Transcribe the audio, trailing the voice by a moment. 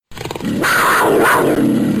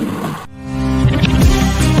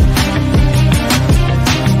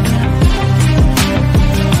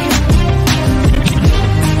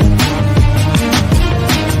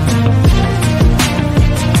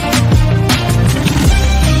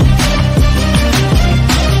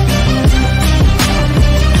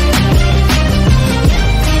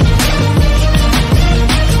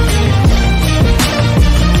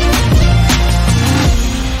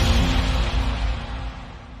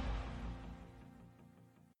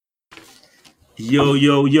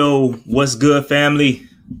Yo, what's good, family?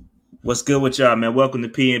 What's good with y'all, man? Welcome to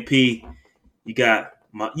PNP. You got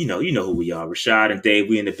you know who we are, Rashad and Dave.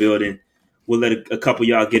 We in the building. We'll let a couple of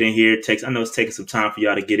y'all get in here. I know it's taking some time for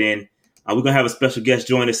y'all to get in. We're gonna have a special guest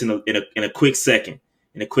join us in a quick second.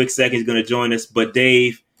 In a quick second, he's gonna join us. But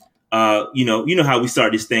Dave, you know how we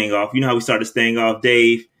start this thing off.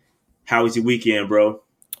 Dave. How was your weekend, bro?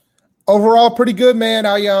 Overall, pretty good, man.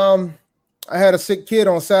 I had a sick kid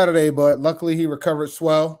on Saturday, but luckily he recovered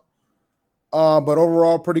swell. But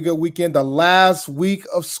overall, pretty good weekend. The last full week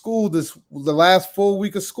of school is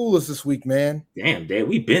this week, man. Damn, Dave,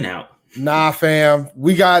 we've been out. Nah, fam.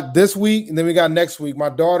 We got this week, and then we got next week. My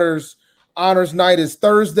daughter's honors night is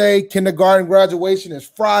Thursday. Kindergarten graduation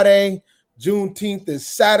is Friday. Juneteenth is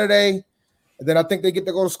Saturday. And then I think they get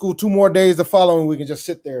to go to school 2 more days the following week and just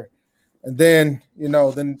sit there. And then,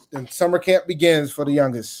 then summer camp begins for the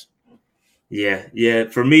youngest. Yeah.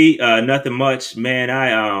 For me, nothing much, man. I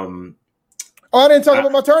didn't talk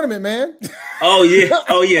about my tournament, man. Oh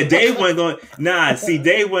yeah. Dave wasn't going.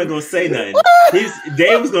 Dave wasn't going to say nothing.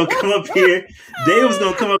 Dave was going to come up here.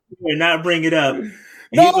 And not bring it up.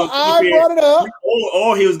 I brought it up.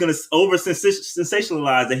 Or he was going to over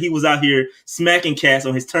sensationalize that he was out here smacking cats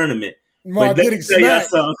on his tournament. But getting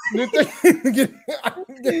smacked. Dave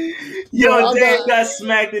got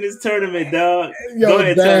smacked in his tournament, dog. Go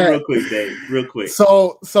ahead, tell me real quick, Dave. Real quick.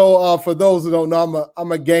 So for those who don't know,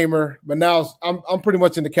 I'm a gamer, but now I'm pretty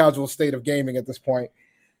much in the casual state of gaming at this point.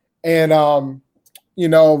 And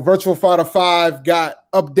Virtua Fighter 5 got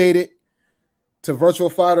updated to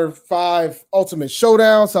Virtua Fighter 5 Ultimate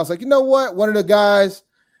Showdown. So I was like, you know what? One of the guys,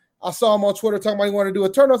 I saw him on Twitter talking about he wanted to do a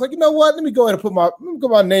tournament. I was like, you know what? Let me go ahead and put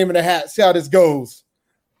my name in the hat, see how this goes.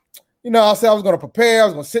 I said I was going to prepare. I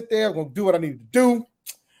was going to sit there. I was going to do what I needed to do.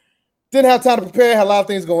 Didn't have time to prepare. Had a lot of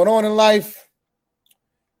things going on in life.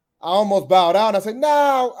 I almost bowed out. And I said,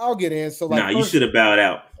 I'll get in. So you should have bowed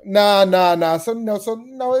out. Nah. So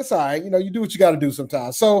it's all right. You do what you got to do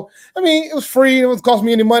sometimes. So, it was free. It was cost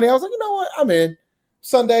me any money. I was like, you know what? I'm in.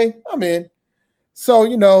 Sunday, I'm in.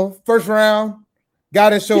 So, first round. Guy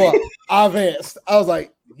didn't show up. I advanced. I was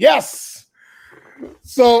like, yes.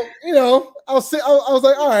 So, I was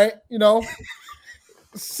like, all right,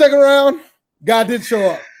 second round, guy did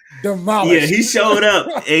show up. Demolished. Yeah, he showed up.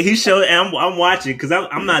 And I'm watching because I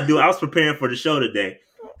was preparing for the show today.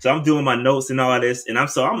 So I'm doing my notes and all this. And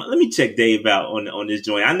let me check Dave out on this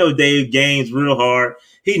joint. I know Dave games real hard.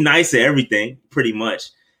 He nice at everything, pretty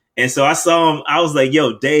much. And so I saw him. I was like,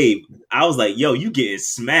 yo, Dave. I was like, yo, you getting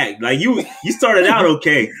smacked. Like you started out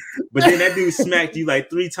okay. But then that dude smacked you like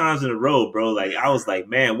 3 times in a row, bro. Like I was like,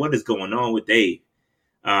 man, what is going on with Dave?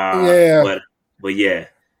 But yeah.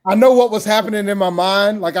 I know what was happening in my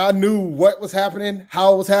mind. Like I knew what was happening,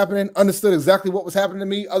 how it was happening, understood exactly what was happening to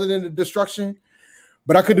me other than the destruction.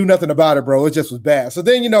 But I could do nothing about it, bro. It just was bad. So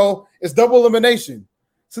then, it's double elimination.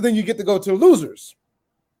 So then you get to go to the losers.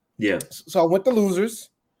 Yeah. So I went to losers.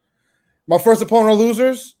 My first opponent of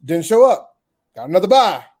losers didn't show up. Got another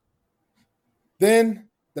bye. Then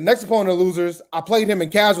the next opponent of losers, I played him in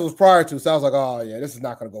casuals prior to, so I was like, oh, yeah, this is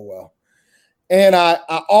not going to go well. And I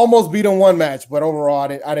almost beat him 1 match, but overall,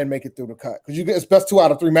 I didn't make it through the cut because it's best 2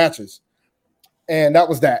 out of 3 matches. And that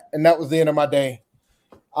was that. And that was the end of my day.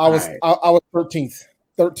 I was 13th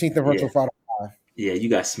in Virtua Fighter 5. Yeah, you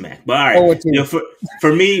got smacked. But all right,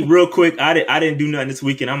 for me, real quick, I didn't do nothing this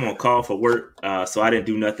weekend. I'm on call for work, so I didn't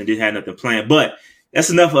do nothing. Didn't have nothing planned. But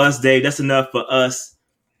that's enough for us, Dave. That's enough for us.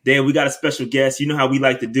 Dave, we got a special guest. You know how we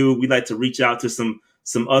like to do. We like to reach out to some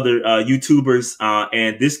other YouTubers,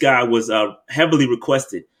 and this guy was heavily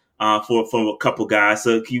requested for a couple guys.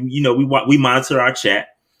 So we monitor our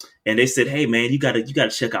chat, and they said, "Hey, man, you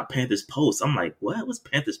gotta check out Panthers Post." I'm like, "What? What's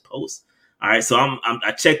Panthers Post?" All right, so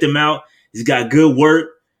I checked him out. He's got good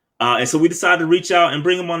work. And so we decided to reach out and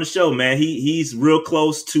bring him on the show, man. He's real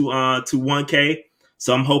close to 1K.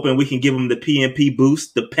 So I'm hoping we can give him the PNP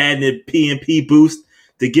boost, the patented PNP boost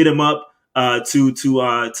to get him up to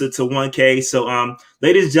 1K. So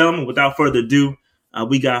ladies and gentlemen, without further ado,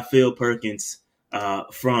 we got Phil Perkins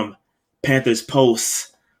from Panthers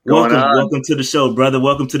Post. Welcome to the show, brother.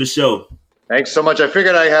 Welcome to the show. Thanks so much. I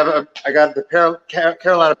figured I got the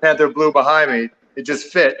Carolina Panther blue behind me. It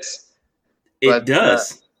just fits. It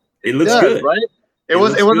does. It looks good, right? It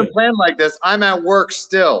wasn't planned like this. I'm at work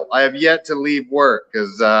still. I have yet to leave work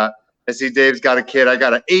because I see Dave's got a kid. I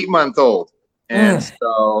got an 8-month-old, and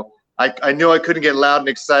so I knew I couldn't get loud and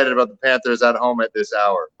excited about the Panthers at home at this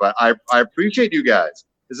hour. But I appreciate you guys.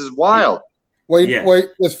 This is wild. Wait,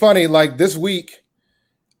 it's funny. Like this week,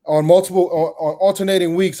 on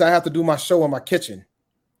alternating weeks, I have to do my show in my kitchen.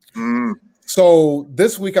 So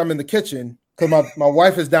this week I'm in the kitchen because my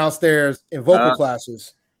wife is downstairs in vocal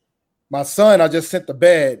classes. My son, I just sent to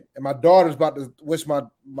bed, and my daughter's about to wish my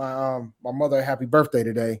mother a happy birthday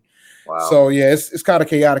today. Wow. So yeah, it's kind of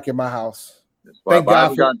chaotic in my house. Thank God I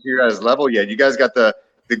haven't gotten to your guys' level yet. You guys got the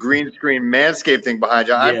green screen Manscaped thing behind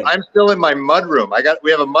you. Yeah. I'm still in my mud room.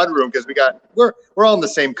 We have a mud room because we're all on the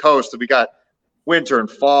same coast. So we got winter and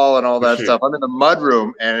fall and all that stuff. I'm in the mud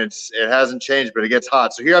room, and it hasn't changed, but it gets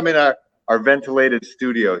hot. So here I'm in our ventilated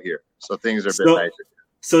studio here. So things are a bit nicer.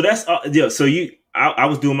 So that's so I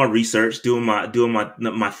was doing my research, doing my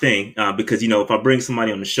thing because if I bring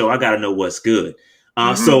somebody on the show, I got to know what's good.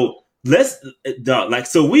 So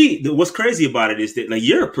what's crazy about it is that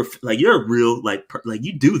you're a real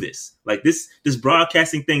you do this this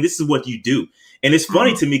broadcasting thing. This is what you do, and it's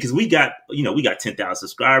funny to me because we got 10,000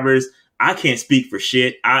 subscribers. I can't speak for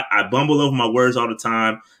shit. I bumble over my words all the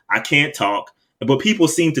time. I can't talk, but people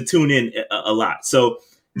seem to tune in a lot. So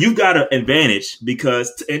you've got an advantage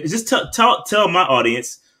because just tell my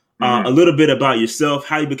audience a little bit about yourself,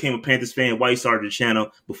 how you became a Panthers fan, why you started the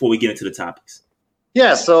channel before we get into the topics.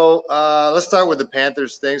 Yeah, so let's start with the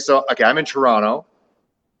Panthers thing. So, okay, I'm in Toronto,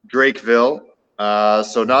 Drakeville,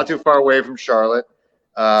 so not too far away from Charlotte,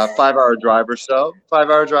 5-hour drive or so,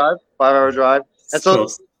 5-hour drive. And so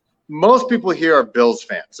most people here are Bills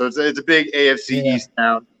fans. So it's a big AFC East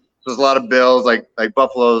town. So there's a lot of Bills, like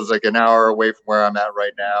Buffalo's like an hour away from where I'm at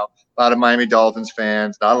right now. A lot of Miami Dolphins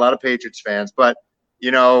fans, not a lot of Patriots fans, but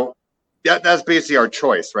that's basically our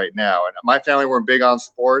choice right now. And my family were big on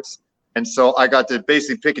sports, and so I got to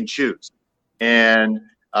basically pick and choose. And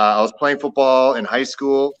I was playing football in high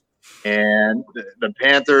school, and the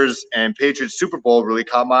Panthers and Patriots Super Bowl really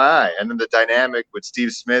caught my eye. And then the dynamic with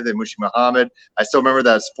Steve Smith and Mushi Muhammad. I still remember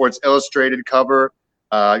that Sports Illustrated cover,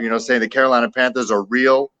 saying the Carolina Panthers are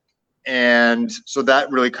real. And so that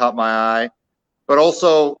really caught my eye. But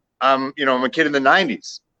also, I'm a kid in the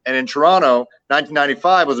 90s. And in Toronto,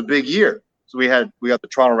 1995 was a big year. So we got the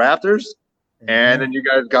Toronto Raptors, and then you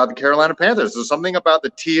guys got the Carolina Panthers. So something about the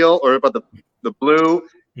teal or about the blue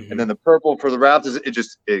and then the purple for the Raptors,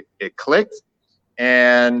 it clicked.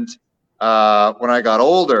 And when I got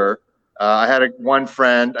older, I had one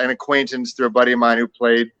friend, an acquaintance through a buddy of mine who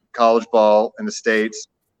played college ball in the States.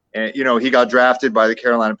 And, he got drafted by the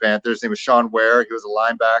Carolina Panthers. His name was Sean Ware. He was a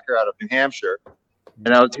linebacker out of New Hampshire.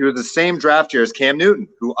 And he was the same draft year as Cam Newton,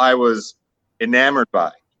 who I was enamored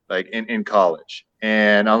by, in college.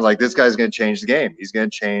 And I was like, this guy's going to change the game. He's going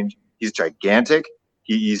to change. He's gigantic.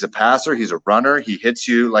 He's a passer. He's a runner. He hits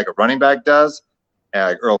you like a running back does,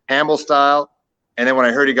 like Earl Campbell style. And then when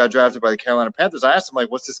I heard he got drafted by the Carolina Panthers, I asked him,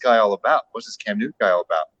 what's this guy all about? What's this Cam Newton guy all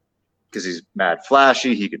about? Because he's mad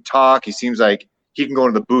flashy. He can talk. He seems like he can go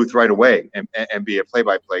into the booth right away and be a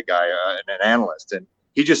play-by-play guy and an analyst. And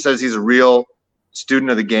he just says he's a real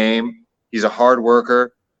student of the game. He's a hard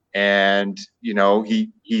worker. And,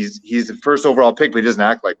 he's the first overall pick, but he doesn't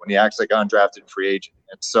act like when he acts like undrafted free agent.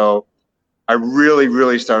 And so I really,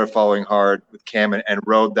 really started following hard with Cam and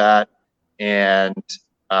rode that. And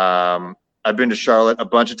I've been to Charlotte a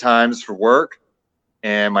bunch of times for work.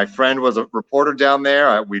 And my friend was a reporter down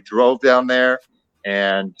there. We drove down there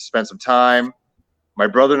and spent some time. My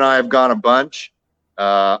brother and I have gone a bunch.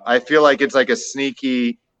 I feel like it's like a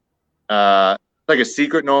sneaky, like a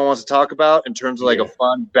secret no one wants to talk about in terms of a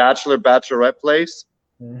fun bachelorette place.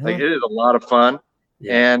 It is a lot of fun.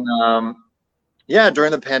 Yeah. And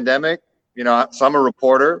during the pandemic, so I'm a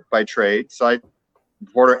reporter by trade. So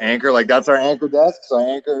reporter anchor, that's our anchor desk. So I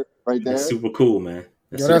anchor right there. That's super cool, man.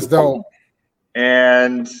 That's dope.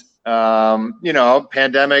 And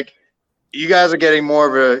pandemic, you guys are getting more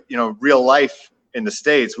of a real life in the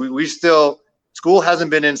States. We still, school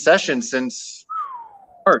hasn't been in session since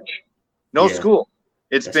March. No school.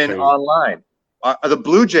 It's been crazy. Online. The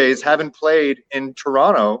Blue Jays haven't played in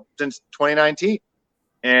Toronto since 2019.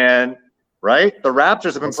 And the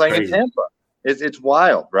Raptors have been playing crazy. In Tampa. It's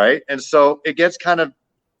wild, right? And so it gets you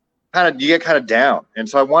get kind of down. And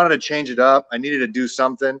so I wanted to change it up. I needed to do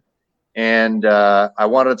something. And I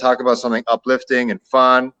wanted to talk about something uplifting and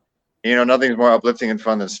fun. Nothing's more uplifting and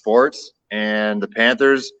fun than sports. And the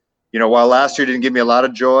Panthers, while last year didn't give me a lot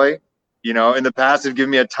of joy, you know, in the past have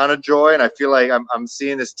given me a ton of joy, and I feel like I'm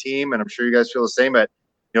seeing this team, and I'm sure you guys feel the same. But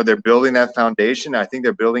you know, they're building that foundation. I think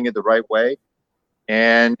they're building it the right way,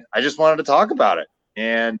 and I just wanted to talk about it.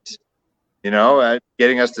 And you know,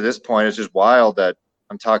 getting us to this point is just wild that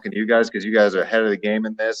I'm talking to you guys because you guys are ahead of the game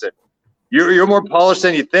in this, and you're more polished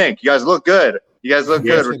than you think. You guys look good. You guys look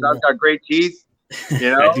good. Rashad's got great teeth.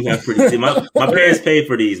 You know, I do have pretty. My parents paid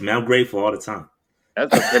for these, man. I'm grateful all the time.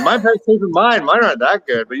 That's okay. My parents paid for mine. Mine aren't that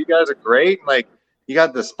good, but you guys are great. Like you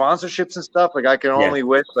got the sponsorships and stuff. Like I can only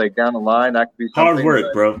wish, like down the line, that could be something. Hard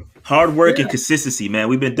work, bro. Hard work and consistency, man.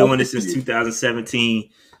 We've been doing this since 2017.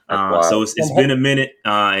 So it's been a minute,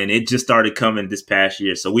 and it just started coming this past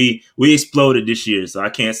year. So we exploded this year. So I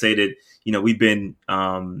can't say that, you know, we've been,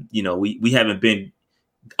 you know, we haven't been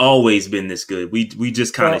always been this good. We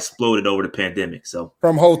just kind of exploded over the pandemic. So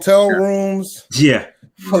from hotel rooms,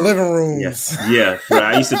 for living rooms, Right.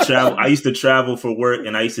 I used to travel for work,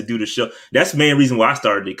 and I used to do the show. That's the main reason why I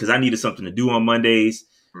started it, because I needed something to do on Mondays.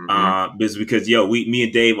 Because me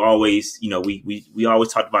and Dave always, you know, we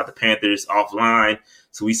always talked about the Panthers offline.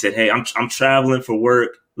 So we said, hey, I'm traveling for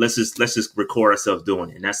work. Let's just record ourselves doing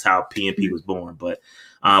it. And that's how PNP was born. But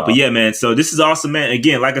yeah, man. So this is awesome, man.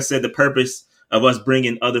 Again, like I said, the purpose of us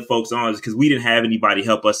bringing other folks on is because we didn't have anybody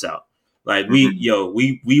help us out. Like we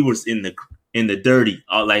was in the dirty.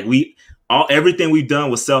 Everything we've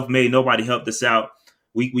done was self-made. Nobody helped us out.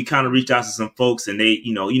 We kind of reached out to some folks, and they,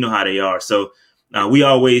 you know how they are. So we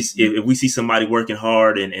always, if we see somebody working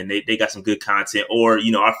hard and they got some good content, or,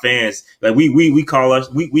 you know, our fans, like we call us,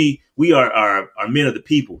 we are men of the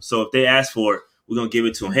people. So if they ask for it, we're going to give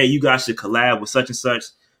it to them. Hey, you guys should collab with such and such.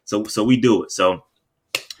 So we do it. So,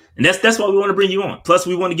 and that's why we want to bring you on. Plus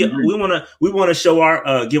we want to we want to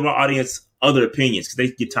show give our audience other opinions, because they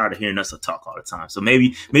get tired of hearing us talk all the time. So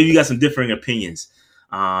maybe you got some differing opinions,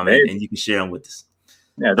 and you can share them with us.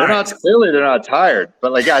 Yeah, they're not silly. They're not tired.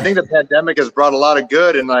 But, like, I think the pandemic has brought a lot of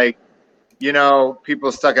good. And, like, you know,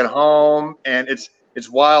 people stuck at home. And it's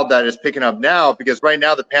wild that it's picking up now, because right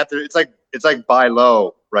now the Panthers, it's like buy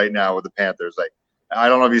low right now with the Panthers. Like, I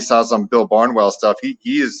don't know if you saw some Bill Barnwell stuff.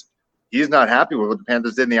 He's not happy with what the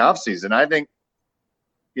Panthers did in the offseason. I think,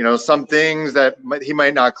 you know, some things that he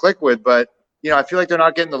might not click with. But, you know, I feel like they're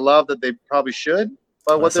not getting the love that they probably should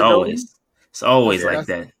by what they're doing. It's always like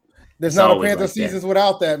that. There's not a Panther seasons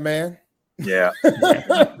without that, man. Yeah.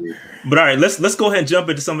 But all right, let's go ahead and jump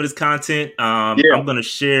into some of this content. I'm gonna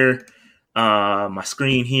share my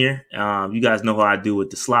screen here. You guys know how I do with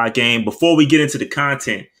the slide game. Before we get into the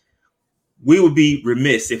content, we would be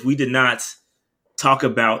remiss if we did not talk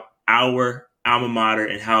about our alma mater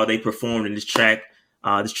and how they performed in this track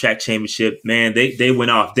championship. Man, they went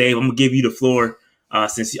off. Dave, I'm gonna give you the floor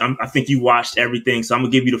since I think you watched everything, so I'm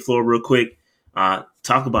gonna give you the floor real quick.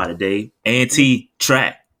 Talk about it, Dave. A&T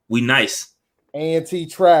track. We nice. A&T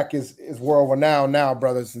track is world renowned now,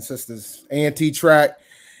 brothers and sisters. A&T track.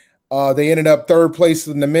 They ended up third place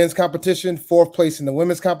in the men's competition, fourth place in the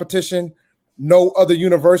women's competition. No other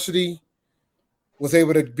university was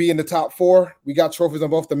able to be in the top four. We got trophies on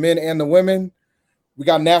both the men and the women. We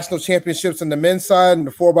got national championships on the men's side in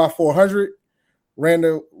the 4x400.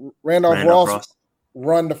 Randolph Ross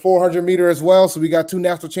run the 400 meter as well. So we got two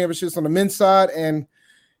national championships on the men's side, and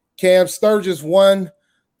Cam Sturgis won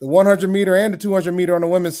the 100 meter and the 200 meter on the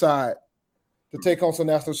women's side to take home some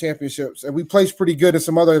national championships. And we placed pretty good in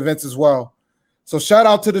some other events as well. So shout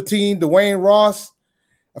out to the team. Dwayne Ross,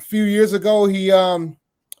 a few years ago, he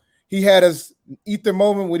had his ether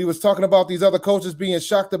moment when he was talking about these other coaches being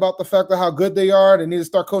shocked about the fact of how good they are. They need to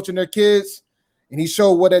start coaching their kids. And he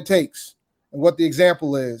showed what it takes and what the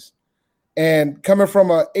example is. And coming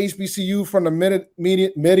from a HBCU from the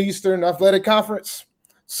Mid-Eastern Athletic Conference,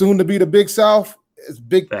 soon to be the Big South, it's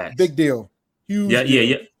big deal. Huge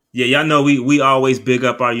deal. Yeah, y'all know we always big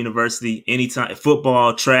up our university anytime.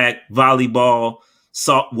 Football, track, volleyball,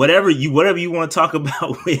 whatever you want to talk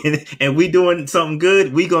about, and we doing something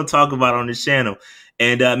good, we gonna talk about on this channel.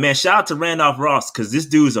 And man, shout out to Randolph Ross, because this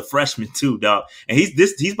dude is a freshman too, dog. And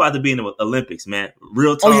he's about to be in the Olympics, man.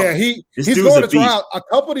 Real talk. Oh yeah, he's going to trials. A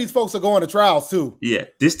couple of these folks are going to trials too. Yeah,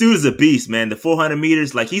 this dude is a beast, man. The 400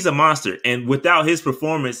 meters, like, he's a monster. And without his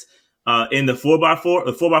performance in the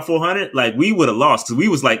 4x400, like, we would have lost, because we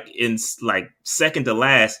was like in second to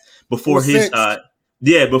last before his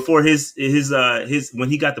when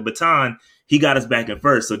he got the baton. He got us back in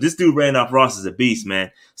first. So this dude Randolph Ross is a beast,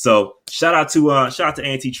 man. So shout out to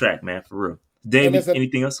A&T track, man, for real. David,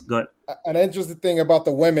 anything else? Go ahead. An interesting thing about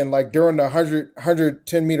the women, like during the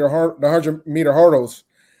 100 meter hurdles,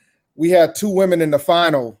 we had two women in the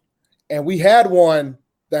final, and we had one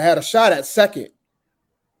that had a shot at second,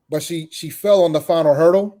 but she fell on the final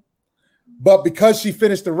hurdle. But because she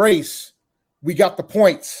finished the race, we got the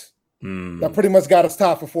points. That pretty much got us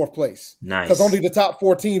tied for 4th place. Nice. Because only the top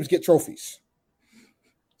 4 teams get trophies.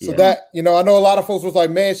 So that, I know a lot of folks was like,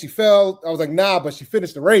 man, she fell. I was like, nah, but she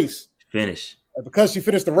finished the race. Finish. And because she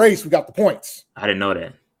finished the race, we got the points. I didn't know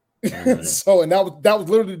that. So, and that was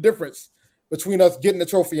literally the difference between us getting the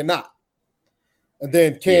trophy and not. And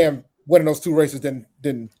then Cam winning those 2 races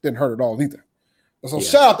didn't hurt at all either. So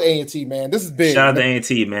shout out to A&T, man. This is big. Shout out to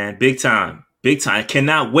A&T, man. Big time. Big time.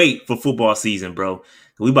 Cannot wait for football season, bro.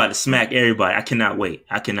 We about to smack everybody. I cannot wait.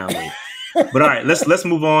 But all right, let's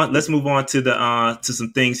move on. Let's move on to the to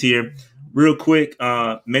some things here. Real quick,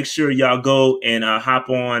 make sure y'all go and hop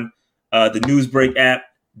on the Newsbreak app.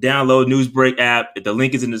 Download Newsbreak app. The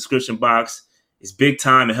link is in the description box. It's big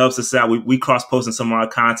time. It helps us out. We cross-posting some of our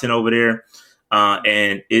content over there,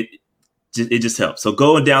 and it just helps. So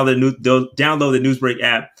go and download the Newsbreak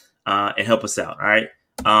app and help us out. All right.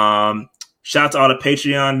 Shout out to all the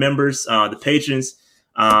Patreon members, the patrons.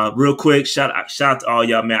 Real quick, shout out to all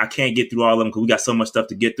y'all, man. I can't get through all of them because we got so much stuff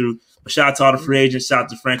to get through. But shout out to all the free agents, shout out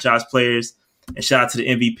to franchise players, and shout out to the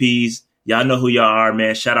MVPs. Y'all know who y'all are,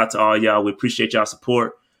 man. Shout out to all y'all. We appreciate y'all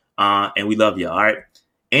support, and we love y'all. All right.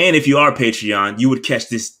 And if you are Patreon, you would catch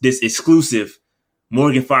this exclusive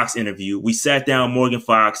Morgan Fox interview. We sat down with Morgan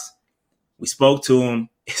Fox. We spoke to him.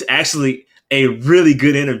 It's actually a really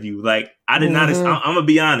good interview. Like, I did not. I'm gonna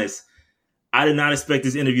be honest. I did not expect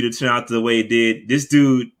this interview to turn out the way it did. This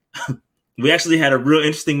dude, we actually had a real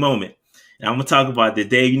interesting moment. And I'm going to talk about that.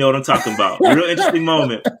 Dave, you know what I'm talking about. Real interesting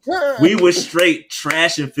moment. We were straight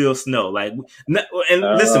trashing Phil Snow. Like, and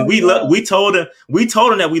listen, we told him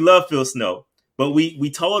that we love Phil Snow. But we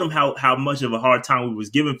told him how much of a hard time we was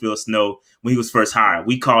giving Phil Snow when he was first hired.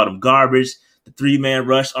 We called him garbage, the 3-man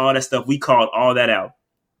rush, all that stuff. We called all that out.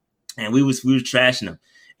 And we was trashing him.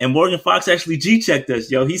 And Morgan Fox actually G-checked us,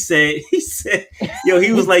 yo. He said, yo,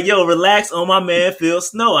 he was like, yo, relax on my man Phil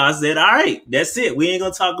Snow. I said, all right, that's it. We ain't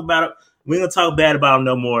gonna talk about it. We ain't gonna talk bad about him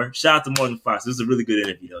no more. Shout out to Morgan Fox. This was a really good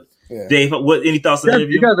interview, though. Yeah. Dave, any thoughts on the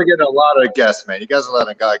interview? You guys are getting a lot of guests, man. You guys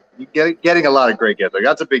are getting a lot of great guests. Like,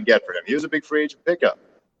 that's a big get for him. He was a big free agent pickup.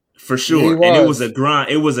 For sure. And it was a grind.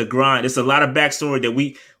 It's a lot of backstory that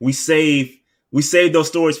we save. We saved those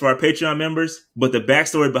stories for our Patreon members, but the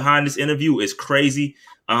backstory behind this interview is crazy.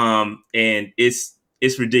 And it's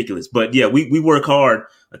ridiculous. But yeah, we work hard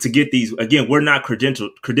to get these. Again, we're not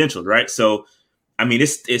credentialed, right? So, I mean,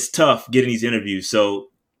 it's tough getting these interviews. So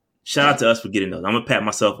shout out to us for getting those. I'm gonna pat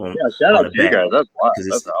myself on. Yeah, shout out to you guys. That's wild.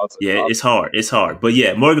 That's awesome. Yeah, it's hard. It's hard. But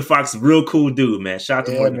yeah, Morgan Fox, real cool dude, man. Shout out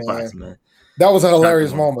to Morgan Fox, man. That was a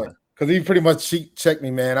hilarious moment because he pretty much checked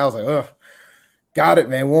me, man. I was like, ugh, got it,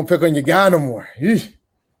 man. We won't pick on your guy no more.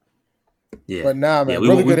 Yeah, but nah, man.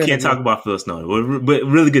 Yeah, we can't talk about Phil Snow, but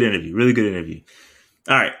really good interview. Really good interview.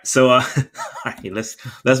 All right, so all right, let's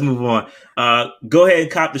move on. Go ahead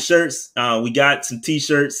and cop the shirts. We got some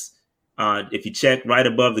T-shirts. If you check right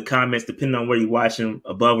above the comments, depending on where you're watching,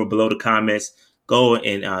 above or below the comments, go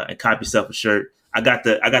and cop yourself a shirt. I got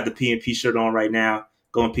the PNP shirt on right now.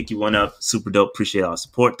 Go and pick you one up. Super dope. Appreciate all the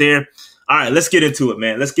support there. All right, let's get into it,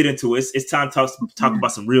 man. Let's get into it. It's time to talk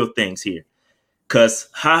about some real things here. Because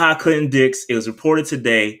HaHa Clinton-Dix, it was reported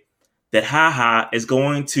today that HaHa is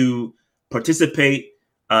going to participate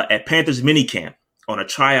at Panthers minicamp on a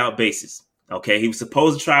tryout basis. Okay, he was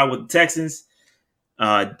supposed to try out with the Texans.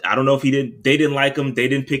 I don't know if they didn't like him, they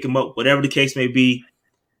didn't pick him up, whatever the case may be,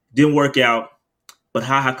 didn't work out. But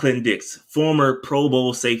HaHa Clinton-Dix, former Pro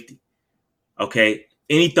Bowl safety. Okay,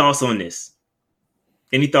 any thoughts on this?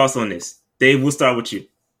 Dave, we'll start with you.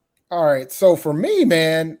 All right, so for me,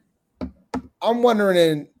 man, I'm wondering,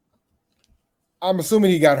 and I'm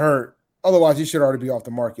assuming he got hurt. Otherwise, he should already be off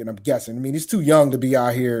the market, I'm guessing. I mean, he's too young to be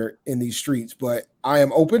out here in these streets, but I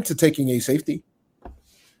am open to taking a safety.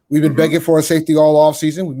 We've been begging for a safety all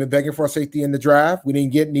offseason. We've been begging for a safety in the draft. We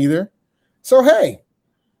didn't get neither. So, hey,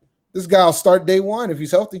 this guy will start day one if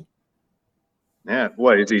he's healthy. Yeah,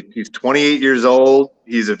 what is he? He's 28 years old.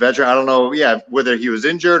 He's a veteran. I don't know, whether he was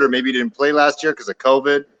injured or maybe he didn't play last year because of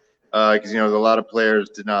COVID. Because, a lot of players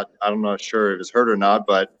did not – I'm not sure if it's hurt or not.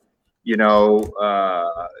 But,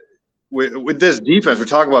 with this defense, we're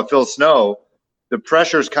talking about Phil Snow, the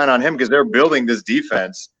pressure is kind of on him because they're building this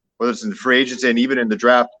defense, whether it's in the free agency and even in the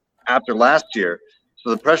draft after last year. So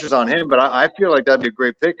the pressure's on him. But I feel like that'd be a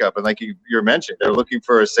great pickup. And like you're mentioning, they're looking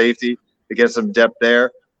for a safety to get some depth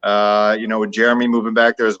there. With Jeremy moving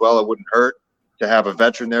back there as well, it wouldn't hurt to have a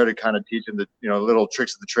veteran there to kind of teach him the little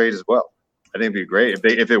tricks of the trade as well. I think it'd be great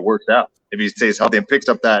if it works out. If he stays healthy and picks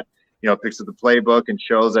up the playbook and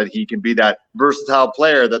shows that he can be that versatile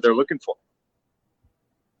player that they're looking for.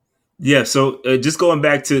 Yeah, so just going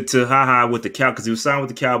back to HaHa with the Cow, because he was signed with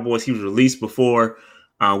the Cowboys. He was released before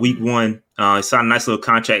week 1. He signed a nice little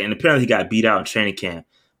contract, and apparently he got beat out in training camp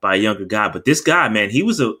by a younger guy. But this guy, man, I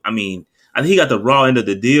think he got the raw end of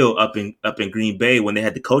the deal up in Green Bay when they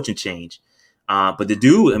had the coaching change. But the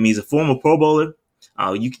dude, he's a former Pro Bowler.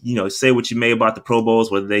 You say what you may about the Pro Bowls,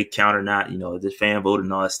 whether they count or not, the fan vote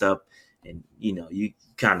and all that stuff. And, you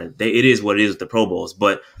kind of, it is what it is with the Pro Bowls.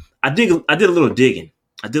 But I did a little digging.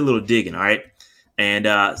 All right, and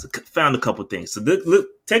found a couple things. So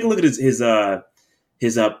take a look at his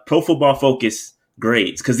Pro Football Focus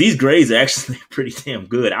grades, because these grades are actually pretty damn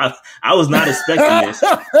good. I was not expecting this,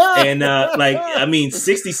 and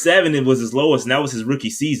 67 it was his lowest, and that was his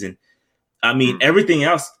rookie season. Everything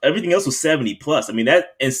else was 70 plus. That,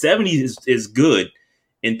 and 70 is good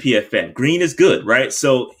in PFF. Green is good, right?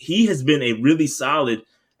 So he has been a really solid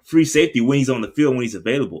free safety when he's on the field, when he's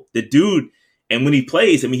available. The dude. And when he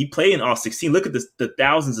plays, he played in all 16. Look at the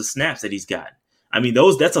thousands of snaps that he's got.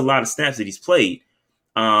 That's a lot of snaps that he's played.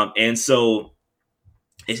 And so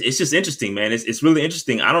it's just interesting, man. It's really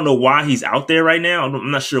interesting. I don't know why he's out there right now.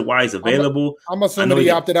 I'm not sure why he's available. I'm assuming he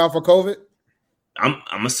opted out for COVID.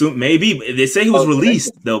 I'm assuming maybe. They say he was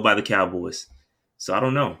released though by the Cowboys. So I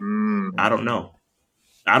don't know. I don't know,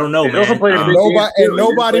 man. Also played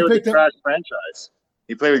nobody picked him. Trash franchise.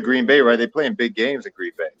 He played with Green Bay, right? They play in big games at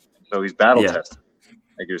Green Bay. So he's battle tested,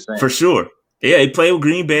 like you're saying. For sure. Yeah, he played with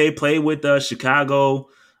Green Bay, played with Chicago.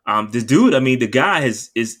 This dude, the guy is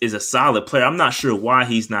a solid player. I'm not sure why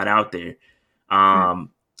he's not out there, or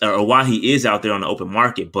why he is out there on the open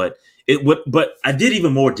market. But I did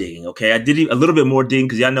even more digging. Okay, I did a little bit more digging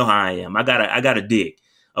because y'all know how I am. I gotta dig.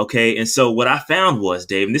 Okay, and so what I found was,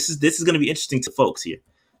 Dave, and this is going to be interesting to folks here.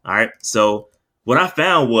 All right, so what I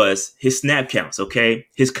found was his snap counts. Okay,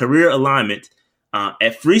 his career alignment.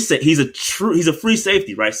 At free safety, he's a free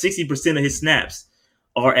safety, right? 60% of his snaps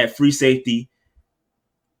are at free safety.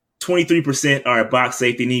 23% are at box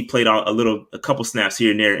safety, and he played a couple snaps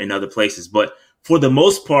here and there in other places. But for the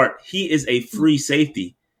most part, he is a free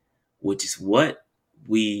safety, which is what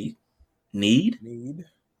we need.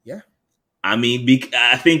 Yeah. I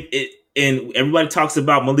think and everybody talks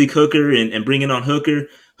about Malik Hooker and bringing on Hooker.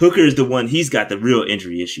 Hooker is the one, he's got the real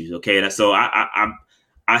injury issues. Okay. And so I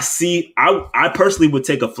personally would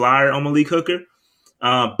take a flyer on Malik Hooker,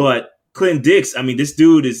 but Clinton Dix, this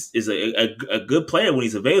dude is a good player when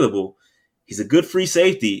he's available. He's a good free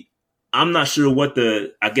safety. I'm not sure what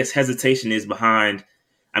the, hesitation is behind.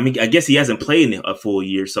 I guess he hasn't played in a full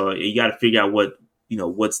year, so you got to figure out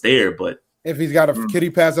what's there. But if he's got could he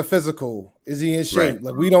pass a physical? Is he in shape? Right.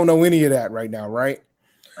 Like, we don't know any of that right now, right?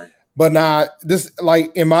 But now, this,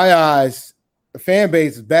 like, in my eyes, the fan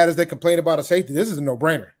base, as bad as they complain about a safety, this is a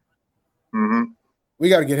no-brainer. Mm-hmm. We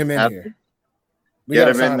got to get him in here. Get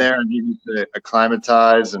him in there and he needs to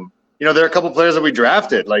acclimatize. And, there are a couple players that we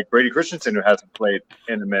drafted, like Brady Christensen, who hasn't played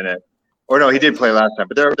in a minute. Or no, he did play last time.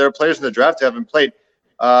 But there are players in the draft who haven't played.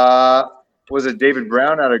 Was it David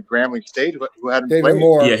Brown out of Grambling State who hadn't played? David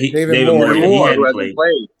Moore. Yeah, David Moore who hasn't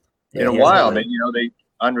played in a while. They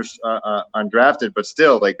undrafted, but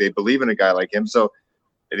still, like, they believe in a guy like him. So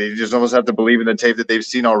they just almost have to believe in the tape that they've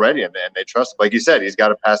seen already, and they trust him. Like you said, he's got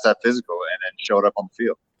to pass that physical and then show it up on the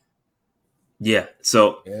field. Yeah.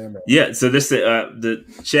 So So this the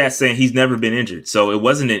chat saying he's never been injured, so it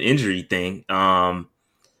wasn't an injury thing.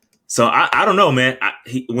 So I don't know, man.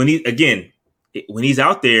 When he's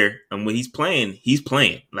out there and when he's playing.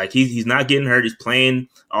 Like, he's not getting hurt. He's playing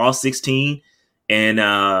all 16, and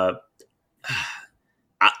I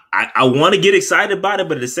want to get excited about it,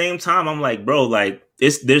 but at the same time, I'm like, bro, like,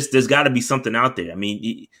 there's got to be something out there.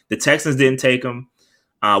 The Texans didn't take him.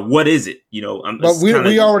 What is it? But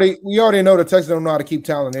we already know the Texans don't know how to keep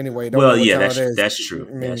talent anyway. That's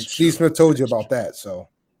true. Steve Smith told you about that, so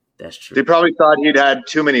that's true. They probably thought he'd had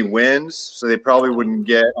too many wins, so they probably wouldn't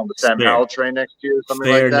get on the Sam Howell train next year or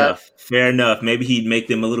something like that. Fair enough. Maybe he'd make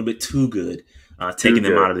them a little bit too good, taking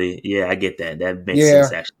them out of the. Yeah, I get that. That makes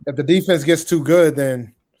sense. Actually, if the defense gets too good,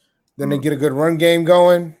 then they get a good run game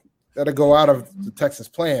going. That'll go out of the Texas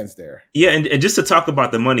plans there. Yeah, and just to talk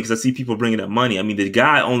about the money, because I see people bringing up money. The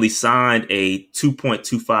guy only signed a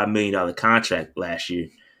 $2.25 million contract last year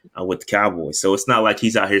with the Cowboys. So it's not like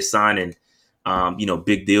he's out here signing,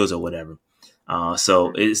 big deals or whatever.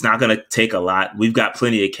 So it's not going to take a lot. We've got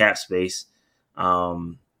plenty of cap space.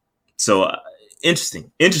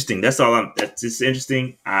 Interesting. That's all. That's just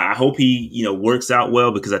interesting. I hope he, works out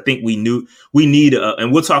well, because I think we need,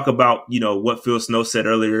 and we'll talk about, what Phil Snow said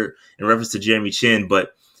earlier in reference to Jeremy Chinn,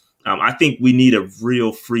 but I think we need a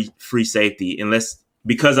real free safety,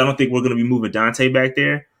 because I don't think we're going to be moving Dante back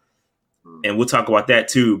there, and we'll talk about that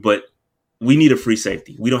too. But we need a free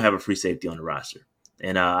safety. We don't have a free safety on the roster.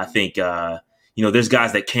 And I think, there's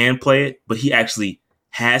guys that can play it, but he actually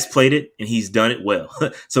has played it and he's done it well.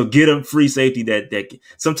 So get a free safety that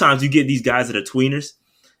sometimes you get these guys that are tweeners,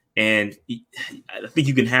 and I think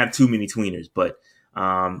you can have too many tweeners, but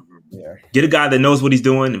get a guy that knows what he's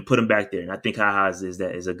doing and put him back there. And I think Ha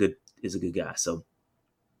is a good guy. So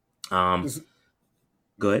go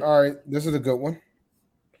ahead. All right, this is a good one.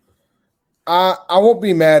 I won't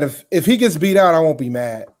be mad if he gets beat out. I won't be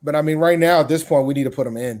mad. But I mean, right now at this point, we need to put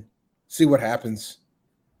him in, see what happens.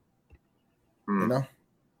 You know,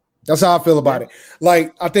 that's how I feel about it.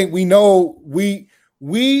 Like, I think we know we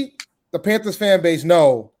the Panthers fan base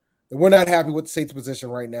know that we're not happy with the safety position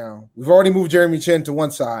right now. We've already moved Jeremy Chin to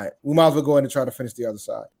one side. We might as well go ahead and try to finish the other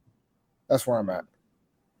side. That's where I'm at.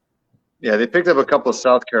 Yeah, they picked up a couple of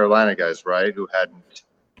South Carolina guys, right, who hadn't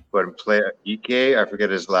played Ike. I forget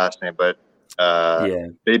his last name, but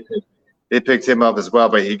they picked him up as well.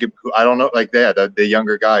 But he could, I don't know, like the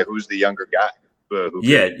younger guy. Who's the younger guy? I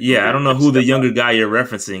don't know who the younger guy you're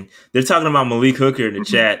referencing. They're talking about Malik Hooker in the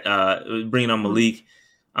chat, bringing on Malik.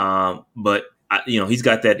 But he's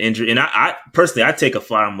got that injury, and I personally, I take a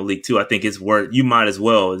flyer on Malik too. I think it's worth. You might as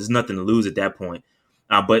well. There's nothing to lose at that point.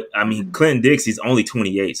 But I mean, Clinton Dix, he's only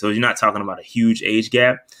 28, so you're not talking about a huge age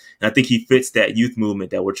gap. And I think he fits that youth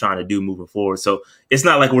movement that we're trying to do moving forward. So it's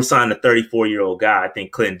not like we're signing a 34-year-old guy. I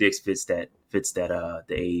think Clinton Dix fits that the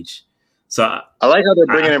age. So I like how they're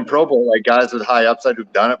bringing in Pro Bowl, like guys with high upside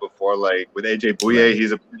who've done it before. Like with AJ Bouye, he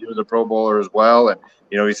was a Pro Bowler as well, and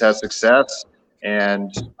he's had success. And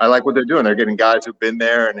I like what they're doing. They're getting guys who've been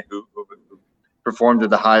there and who performed at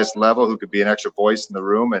the highest level, who could be an extra voice in the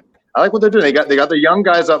room. And I like what they're doing. They got the young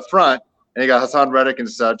guys up front, and they got Hassan Reddick and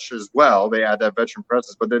such as well. They add that veteran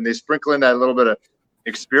presence, but then they sprinkle in that little bit of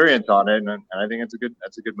experience on it, and I think that's a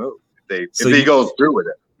good move if he goes through with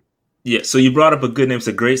it. Yeah, so you brought up a good name. It's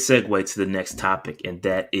a great segue to the next topic, and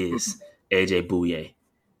that is AJ Bouye.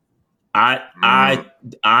 I'm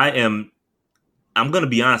going to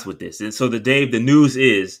be honest with this. And so the news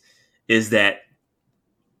is that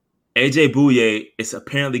AJ Bouye is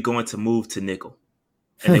apparently going to move to nickel,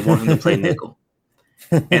 and they want him to play nickel.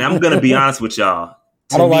 And I'm going to be honest with y'all.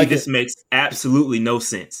 To me, this makes absolutely no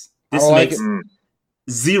sense. This makes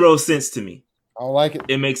zero sense to me. I don't like it.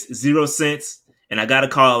 It makes zero sense. And I gotta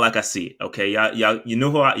call it like I see it. Okay, y'all, you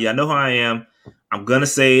know who I am. I'm gonna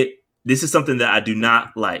say it. This is something that I do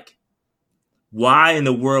not like. Why in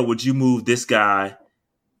the world would you move this guy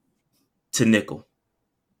to nickel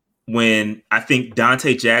when I think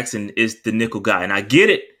Dante Jackson is the nickel guy? And I get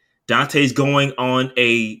it. Dante's going on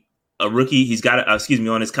a rookie. He's got on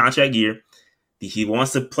his contract year. He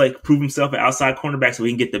wants to prove himself an outside cornerback so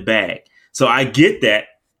he can get the bag. So I get that.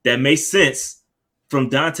 That makes sense from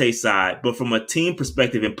Dante's side, but from a team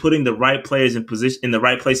perspective and putting the right players in position in the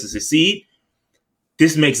right place to succeed,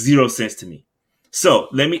 this makes zero sense to me. So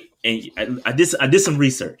I did some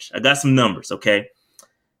research. I got some numbers. Okay,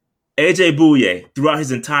 AJ Bouye throughout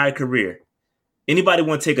his entire career, anybody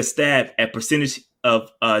want to take a stab at percentage of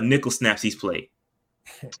nickel snaps he's played?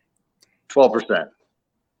 12%.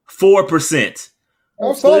 4%.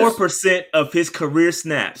 4% of his career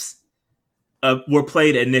snaps were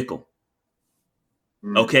played at nickel.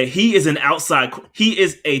 Okay, he is a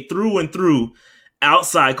through and through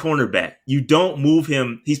outside cornerback. You don't move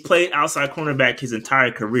him. He's played outside cornerback his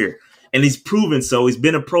entire career, and he's proven so. He's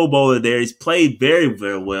been a Pro Bowler there. He's played very,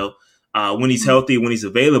 very well when he's healthy, when he's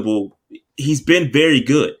available. He's been very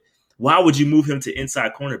good. Why would you move him to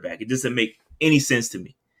inside cornerback? It doesn't make any sense to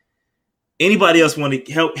me. Anybody else want to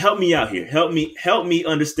help me out here? Help me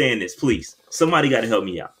understand this, please. Somebody got to help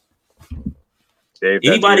me out. Dave,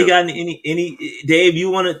 anybody got any Dave,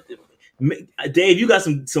 Dave, you got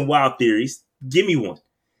some wild theories. Give me one.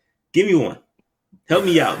 Help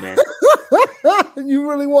me out, man. You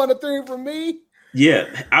really want a theory from me? Yeah,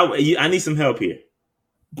 I need some help here.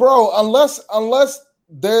 Bro, unless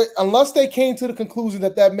they came to the conclusion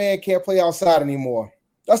that man can't play outside anymore.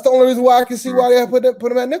 That's the only reason why I can see why they have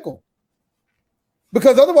put him at nickel.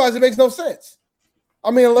 Because otherwise it makes no sense.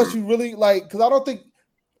 I mean, unless you really because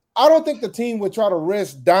I don't think the team would try to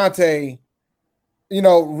risk Dante,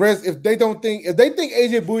 if they think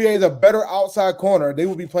AJ Bouye is a better outside corner, they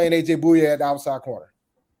would be playing AJ Bouye at the outside corner.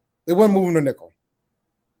 They wouldn't move him to nickel.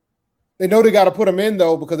 They know they got to put him in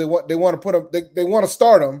though because they want to put him. They want to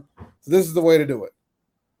start him. So this is the way to do it.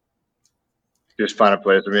 Just find a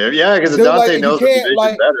place for me. Yeah, because Dante knows the division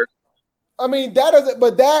better. I mean, that doesn't.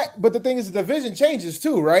 But the thing is, the division changes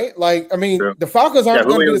too, right? True. The Falcons aren't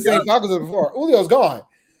going to be the same Falcons as before. Julio's gone.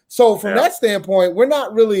 So from that standpoint, we're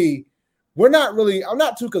not really I'm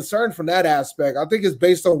not too concerned from that aspect. I think it's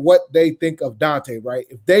based on what they think of Dante, right?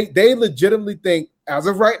 If they legitimately think, as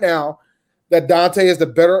of right now, that Dante is the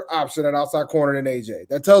better option at outside corner than AJ,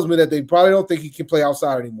 that tells me that they probably don't think he can play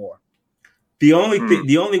outside anymore. The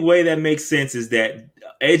only way that makes sense is that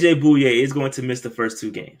AJ Bouye is going to miss the first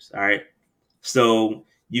 2 games. All right. So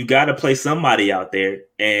you got to play somebody out there,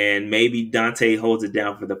 and maybe Dante holds it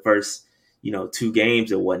down for the first, 2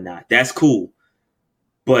 games or whatnot. That's cool.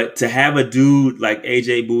 But to have a dude like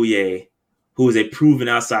AJ Bouye, who is a proven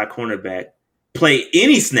outside cornerback, play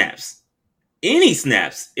any snaps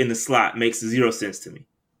in the slot makes 0 sense to me.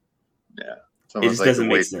 Yeah. It just doesn't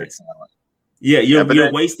make sense. Yeah,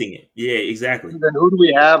 you're wasting it. Yeah, exactly. Then who do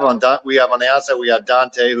we have on we have on the outside? We have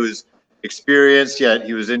Dante, who's experienced, yet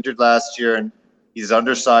he was injured last year and he's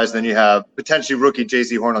undersized. Then you have potentially rookie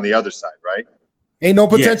J.C. Horn on the other side, right? Ain't no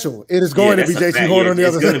potential. It is going to be J.C. Horn on the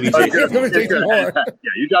other side. It's going to be J.C. Horn.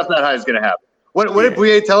 Yeah, you got that high is going to happen. What did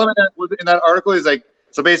Bouye tell him in that article? He's like,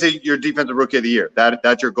 so basically, you're defensive rookie of the year.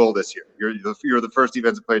 That's your goal this year. You're the first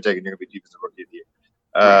defensive player taken. You're going to be defensive rookie of the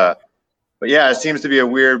year. But yeah, it seems to be a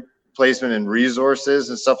weird placement in resources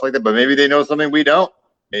and stuff like that. But maybe they know something we don't.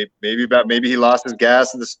 Maybe he lost his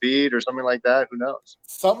gas and the speed or something like that. Who knows?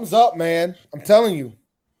 Something's up, man. I'm telling you.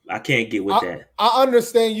 I can't get with that. I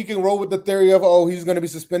understand you can roll with the theory of, he's going to be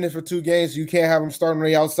suspended for 2 games. So you can't have him starting on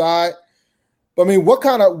the outside. But I mean, what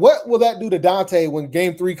will that do to Dante when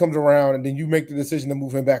game 3 comes around and then you make the decision to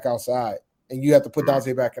move him back outside and you have to put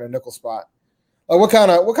Dante back in a nickel spot? Like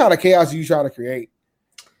what kind of chaos are you trying to create?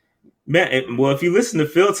 Man, well, if you listen to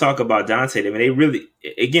Phil talk about Dante, I mean,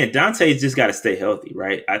 Dante's just got to stay healthy,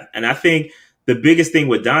 right? I think the biggest thing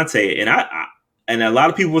with Dante, and a lot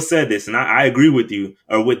of people said this, and I agree with you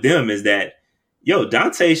or with them, is that,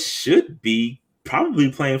 Dante should be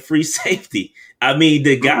probably playing free safety. I mean,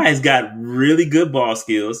 the guy's got really good ball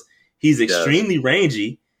skills. He's extremely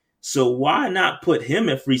rangy. So why not put him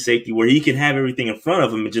at free safety where he can have everything in front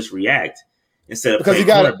of him and just react instead of playing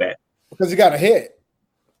cornerback? Because he got a hit.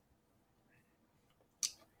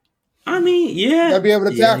 I mean, yeah. Gotta be able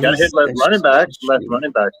to tackle. Got to hit less running backs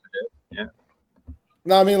to do. Yeah.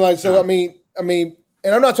 No, I mean, I mean,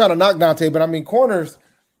 and I'm not trying to knock Dante, but I mean, corners.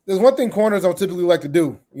 There's one thing corners don't typically like to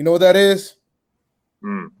do. You know what that is?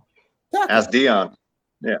 Ask Dion.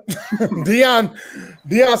 Yeah. Dion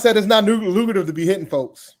said it's not lucrative to be hitting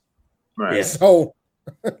folks. Right. Yeah. So,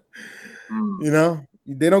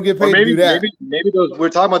 they don't get paid to do that. Maybe we're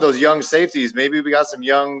talking about those young safeties. Maybe we got some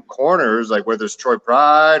young corners, like whether it's Troy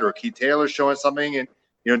Pride or Keith Taylor showing something and,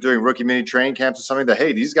 doing rookie mini training camps or something that,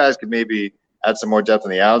 hey, these guys could maybe add some more depth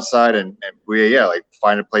on the outside and like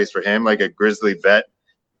find a place for him, like a Grizzly vet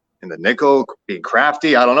in the nickel, being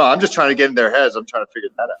crafty. I don't know. I'm just trying to get in their heads. I'm trying to figure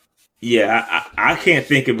that out. Yeah, I can't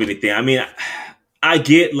think of anything. I mean, I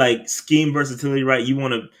get like scheme versatility, right? You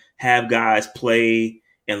want to have guys play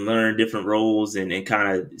and learn different roles and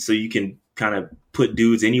kind of so you can kind of put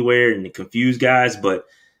dudes anywhere and confuse guys. But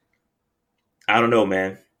I don't know,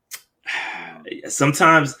 man.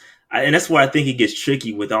 Sometimes, and that's why I think it gets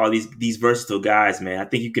tricky with all these versatile guys, man. I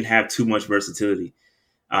think you can have too much versatility.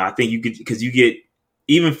 I think you could, because you get,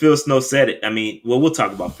 even Phil Snow said it. I mean, well, we'll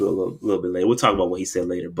talk about Phil a little bit later. We'll talk about what he said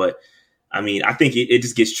later. But, I mean, I think it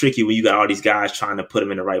just gets tricky when you got all these guys trying to put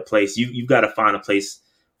them in the right place. You've got to find a place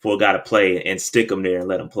for a guy to play and stick them there and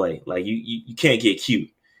let them play. Like, you can't get cute.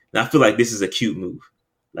 And I feel like this is a cute move.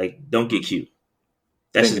 Like, don't get cute.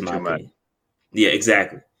 That's just my opinion. Yeah,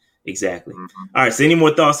 exactly. Mm-hmm. All right, so any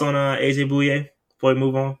more thoughts on AJ Bouye before we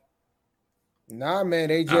move on? Nah, man,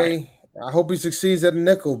 AJ, right. I hope he succeeds at a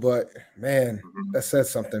nickel, but, man, that says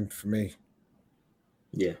something for me.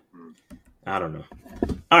 Yeah, I don't know.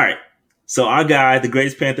 All right, so our guy, the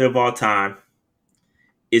greatest Panther of all time,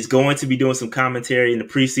 is going to be doing some commentary in the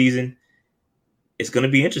preseason. It's going to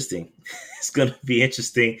be interesting. It's going to be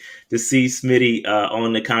interesting to see Smitty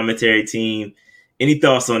on the commentary team. Any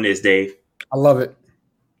thoughts on this, Dave? I love it.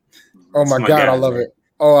 Oh, my God, I love it.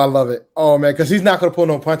 Oh, I love it. Oh, man, because he's not going to pull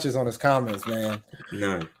no punches on his comments, man.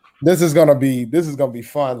 None. This is gonna be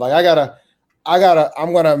fun. Like I gotta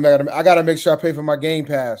make sure I pay for my Game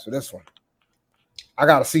Pass for this one. I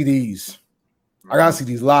gotta see these. I gotta see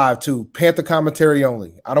these live too. Panther commentary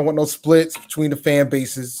only. I don't want no splits between the fan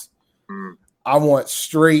bases. I want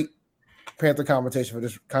straight Panther commentary for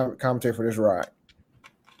this ride.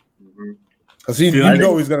 Because he's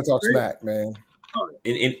gonna talk smack, man.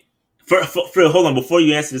 And hold on, before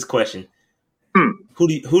you answer this question, who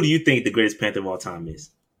do you think the greatest Panther of all time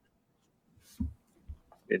is?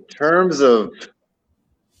 In terms of,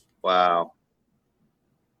 wow,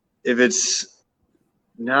 if it's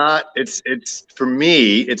It's for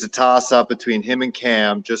me, it's a toss up between him and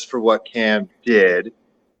Cam, just for what Cam did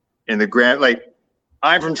in the grand. Like,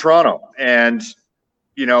 I'm from Toronto, and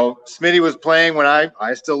Smitty was playing when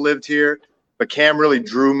I still lived here, but Cam really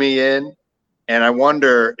drew me in, and I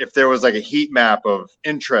wonder if there was like a heat map of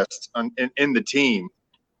interest in the team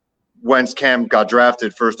once Cam got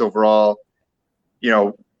drafted first overall.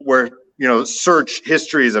 Where search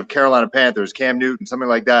histories of Carolina Panthers, Cam Newton, something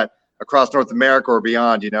like that, across North America or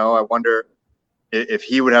beyond. I wonder if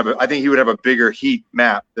he would have I think he would have a bigger heat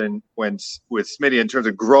map than with Smitty in terms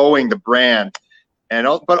of growing the brand,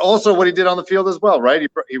 but also what he did on the field as well, right?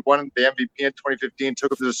 He won the MVP in 2015,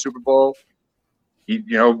 took him to the Super Bowl.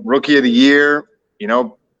 Rookie of the year.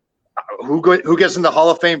 Who gets in the Hall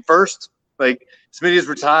of Fame first? Like, Smitty is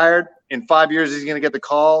retired. In 5 years, he's going to get the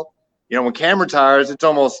call. When Cam retires, it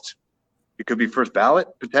could be first ballot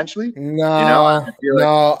potentially. No,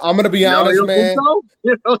 I'm going to be honest, man.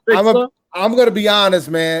 I'm going to be honest,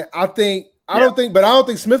 man. I don't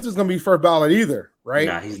think Smith is going to be first ballot either, right?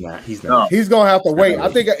 Nah, he's not. He's going to have to wait.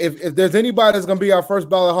 I think if there's anybody that's going to be our first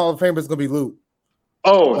ballot Hall of Fame, it's going to be Luke.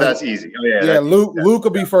 Oh, that's easy. Oh, yeah, Luke will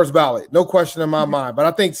be first ballot, no question in my mind. But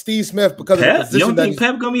I think Steve Smith, because Pep? of the position, you don't think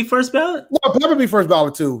Pep gonna be first ballot? No, Pep will be first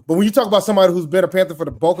ballot too. But when you talk about somebody who's been a Panther for the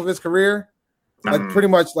bulk of his career, like pretty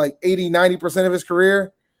much like 80-90% of his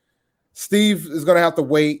career, Steve is gonna have to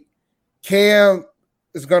wait. Cam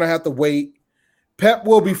is gonna have to wait. Pep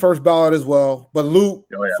will be first ballot as well. But Luke,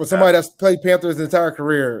 for somebody that's played Panthers his entire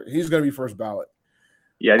career, he's gonna be first ballot.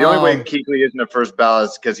 Yeah, the only way Kuechly isn't a first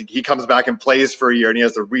ballot is because he comes back and plays for a year, and he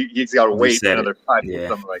has to he's got to wait another 5 years,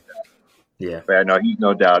 something like that. Yeah, but I know he's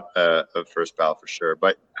no doubt a first ballot for sure.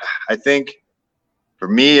 But I think for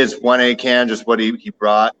me, it's 1A Cam, just what he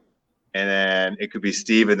brought, and then it could be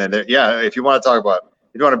Steve, and then if you want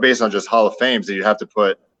to base on just Hall of Fames, then you have to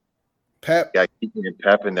put Pep. Yeah, Kuechly and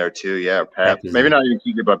Pep in there too. Yeah, Pep. Maybe not even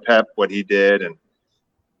Kuechly, but Pep, what he did, and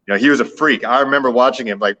he was a freak. I remember watching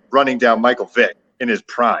him like running down Michael Vick in his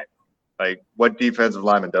prime. Like, what defensive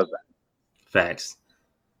lineman does that? Facts.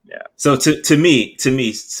 Yeah. So to me,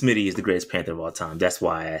 Smitty is the greatest Panther of all time. That's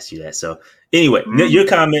why I asked you that. So anyway, your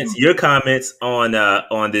comments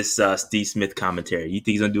on this Steve Smith commentary. You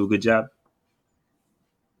think he's gonna do a good job?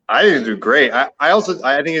 I think he's gonna do great. I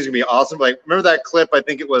think he's gonna be awesome. Like, remember that clip? I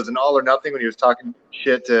think it was an All or Nothing when he was talking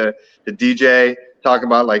shit to DJ, talking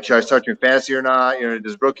about like, should I start doing fantasy or not?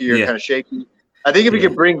 This rookie year kind of shaky. I think if he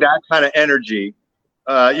could bring that kind of energy,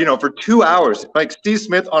 for 2 hours, like Steve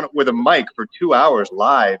Smith with a mic for 2 hours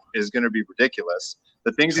live is going to be ridiculous.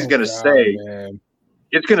 The things he's going to say,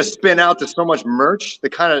 it's going to spin out to so much merch. The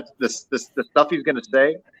kind of the stuff he's going to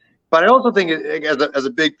say. But I also think, as a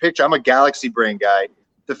big picture, I'm a galaxy brain guy.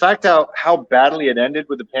 The fact how badly it ended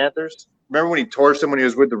with the Panthers. Remember when he torched them when he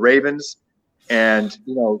was with the Ravens, and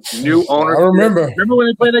new owner. I remember. Remember when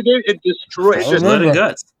they played that game? It destroyed. It's just blood and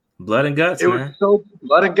guts. Blood and guts. It was so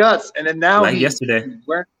blood and guts, and then now yesterday.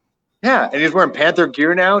 And he's wearing Panther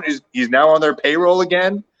gear now. He's now on their payroll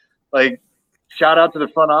again. Like, shout out to the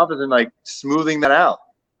front office and like smoothing that out.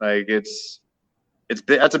 Like, that's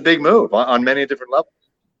a big move on many different levels.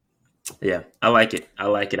 Yeah, I like it.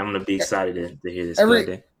 I'm gonna be excited to hear this.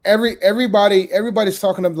 Everybody's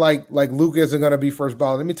talking of like Luke isn't gonna be first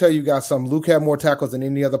ballot. Let me tell you guys something. Luke had more tackles than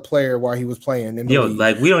any other player while he was playing.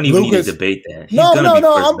 Like, we don't even need to debate that.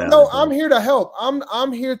 I'm here to help.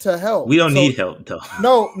 I'm here to help. We don't need help though.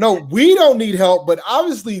 No, we don't need help, but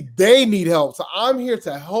obviously they need help. So I'm here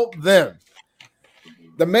to help them.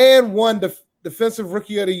 The man won the Defensive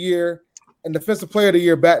Rookie of the Year and Defensive Player of the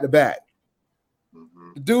Year back to back.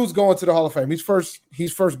 The dude's going to the Hall of Fame. He's first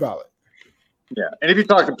ballot. Yeah, and if you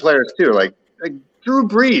talk to players too, like Drew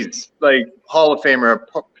Brees, like Hall of Famer,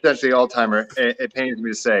 potentially all-timer, it pains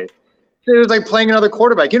me to say. It was like playing another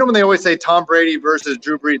quarterback. When they always say Tom Brady versus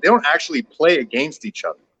Drew Brees, they don't actually play against each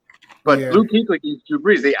other. But Luke Kuechly against Drew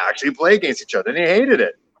Brees, they actually play against each other, and he hated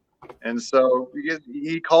it. And so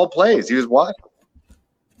he called plays. He was wild.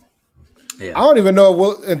 Yeah. I don't even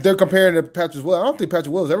know if they're comparing to Patrick Willis. I don't think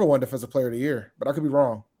Patrick Willis ever won Defensive Player of the Year, but I could be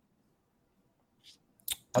wrong.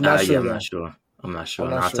 I'm not sure. I'm not sure on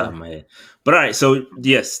the top of my head. But all right, so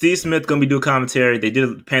yes, Steve Smith gonna be doing commentary.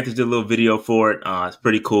 Panthers did a little video for it. It's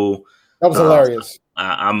pretty cool. That was hilarious.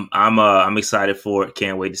 I'm excited for it.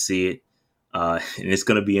 Can't wait to see it. And it's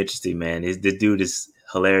gonna be interesting, man. The dude is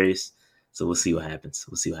hilarious. So we'll see what happens.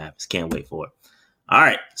 Can't wait for it. All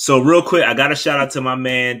right. So real quick, I got to shout out to my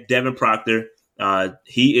man, Devin Proctor.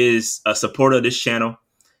 He is a supporter of this channel,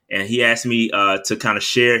 and he asked me to kind of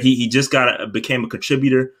share. He just became a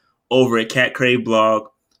contributor over at Cat Crave blog.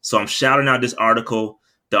 So I'm shouting out this article.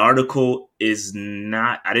 The article is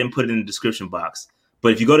not, I didn't put it in the description box,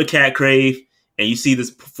 But if you go to Cat Crave and you see this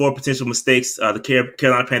 4 potential mistakes the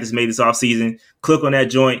Carolina Panthers made this offseason, click on that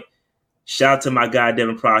joint. Shout out to my guy,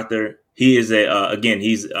 Devin Proctor. He is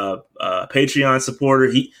he's a Patreon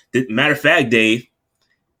supporter. Matter of fact, Dave,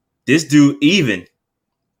 this dude even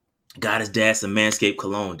got his dad some Manscaped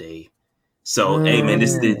cologne, Dave. So, hey, man,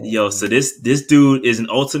 this dude is an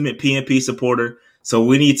ultimate PNP supporter. So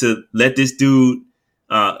we need to let this dude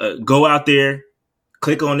go out there,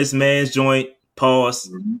 click on this man's joint,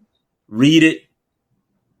 pause, read it,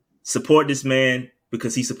 support this man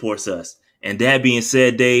because he supports us. And that being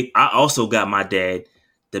said, Dave, I also got my dad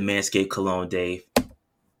the Manscaped cologne, Dave.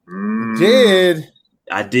 I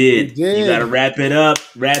did. You got to wrap it up.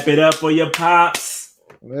 Wrap it up for your pops.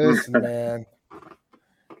 Listen, man.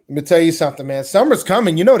 Let me tell you something, man. Summer's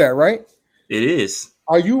coming. You know that, right? It is.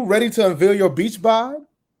 Are you ready to unveil your beach bod?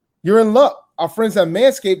 You're in luck. Our friends at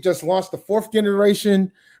Manscaped just launched the 4th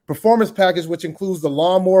generation performance package, which includes the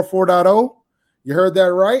Lawnmower 4.0. You heard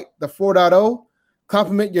that right? The 4.0.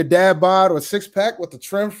 Complement your dad bod or 6-pack with the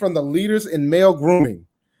trim from the leaders in male grooming.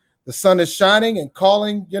 The sun is shining and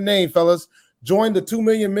calling your name, fellas. Join the 2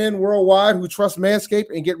 million men worldwide who trust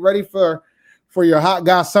Manscaped and get ready for your hot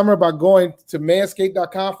guy summer by going to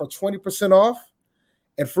manscaped.com for 20% off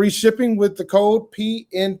and free shipping with the code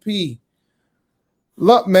PNP.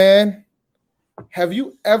 Look, man, have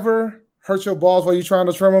you ever hurt your balls while you're trying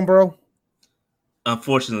to trim them, bro?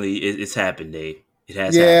 Unfortunately, it's happened, Dave. It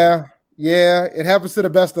has happened. Yeah, it happens to the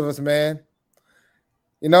best of us, man.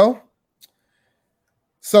 You know?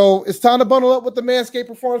 So it's time to bundle up with the Manscaped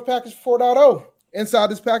Performance Package 4.0.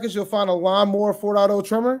 Inside this package, you'll find a Lawnmower 4.0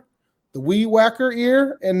 trimmer, the Weed Whacker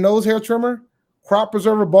ear and nose hair trimmer, Crop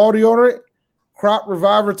Preserver ball deodorant, Crop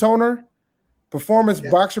Reviver toner, performance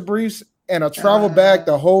boxer briefs, and a travel bag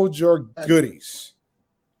to hold your goodies.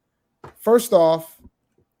 First off,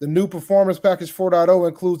 the new Performance Package 4.0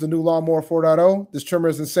 includes the new Lawnmower 4.0. This trimmer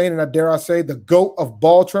is insane, and I dare I say, the GOAT of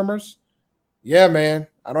ball trimmers. Yeah, man,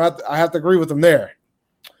 I have to agree with them there.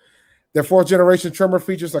 Their 4th generation trimmer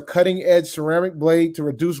features a cutting-edge ceramic blade to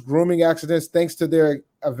reduce grooming accidents thanks to their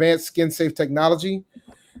advanced skin-safe technology.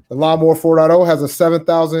 The Lawnmower 4.0 has a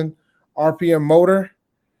 7,000 RPM motor,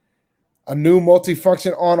 a new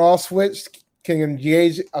multifunction on-off switch, can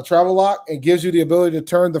engage a travel lock, and gives you the ability to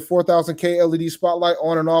turn the 4000K LED spotlight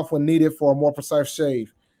on and off when needed for a more precise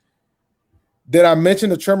shave. Did I mention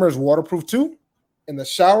the trimmer is waterproof too? In the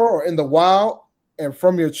shower or in the wild, and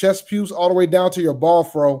from your chest pubes all the way down to your ball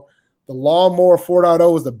fro, the Lawnmower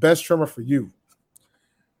 4.0 is the best trimmer for you.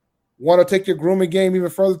 Want to take your grooming game even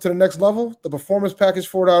further to the next level? The Performance Package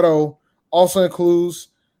 4.0 also includes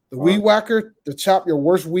the Weed Whacker to chop your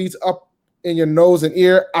worst weeds up in your nose and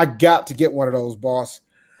ear. I got to get one of those, boss.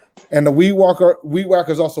 And the Weed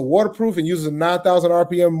Whacker is also waterproof and uses a 9,000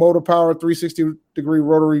 RPM motor-powered 360-degree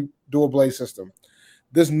rotary dual blade system.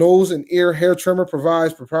 This nose and ear hair trimmer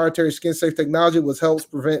provides proprietary skin-safe technology which helps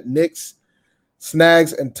prevent nicks,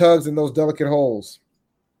 snags, and tugs in those delicate holes.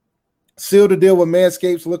 Seal the deal with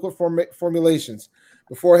Manscaped's liquid formulations.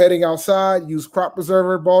 Before heading outside, use Crop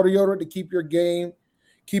Preserver ball deodorant to keep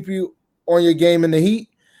you on your game in the heat.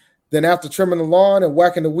 Then after trimming the lawn and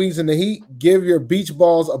whacking the weeds in the heat, give your beach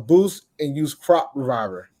balls a boost and use Crop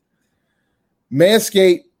Reviver.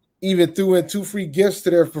 Manscaped even threw in 2 free gifts to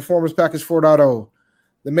their Performance Package 4.0.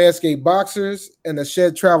 The Manscaped Boxers and the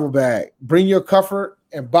Shed Travel Bag. Bring your comfort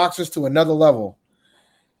and boxers to another level.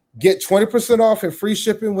 Get 20% off and free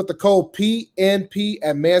shipping with the code PNP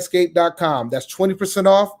at manscaped.com. That's 20%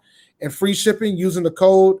 off and free shipping using the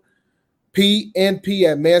code PNP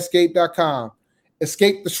at manscaped.com.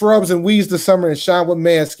 Escape the shrubs and weeds this summer and shine with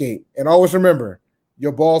Manscaped. And always remember,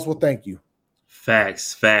 your balls will thank you.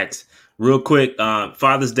 Facts. Real quick,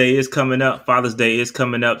 Father's Day is coming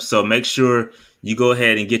up. So make sure you go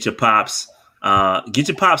ahead and get your pops. Get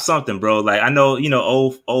your pops something, bro. Like I know,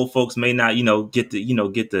 old folks may not, get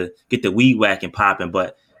the weed whacking popping,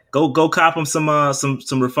 but go cop them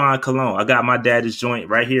some refined cologne. I got my dad's joint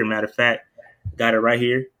right here. Matter of fact, got it right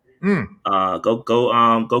here.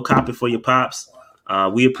 Go cop it for your pops.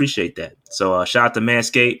 We appreciate that. So shout out to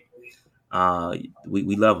Manscaped.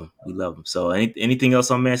 We love them. So anything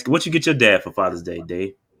else on Manscaped? What you get your dad for Father's Day,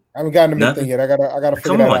 Dave? I haven't gotten anything yet. I gotta figure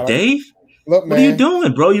Come that on, out. Dave. Look, man. What are you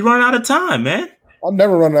doing, bro? You run out of time, man. I'm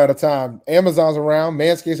never running out of time. Amazon's around,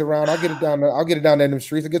 Manscaped's around. I'll get it down there in them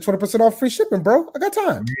streets. I get 20% off free shipping, bro. I got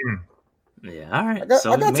time. Yeah, all right. I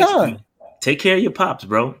got time. Take care of your pops,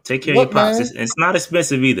 bro. Take care of your pops. It's not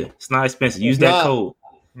expensive either. It's not expensive. Use that code.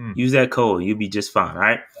 Use that code. You'll be just fine. All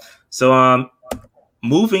right. So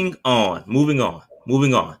moving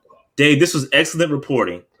on. Dave, this was excellent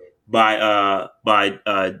reporting. by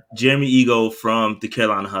Jeremy Ego from the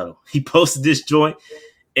Carolina Huddle. He posted this joint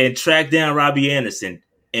and tracked down Robbie Anderson,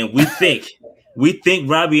 and we think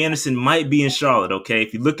Robbie Anderson might be in Charlotte. Okay,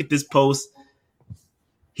 if you look at this post,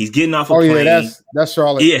 he's getting off a plane. Oh yeah, that's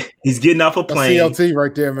Charlotte. Yeah, he's getting off a plane. That's CLT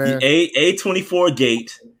right there, man. The A24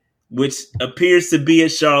 gate, which appears to be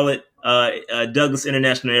at Charlotte Douglas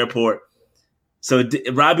International Airport. So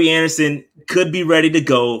Robbie Anderson could be ready to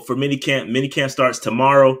go for minicamp. Minicamp starts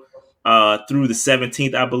tomorrow through the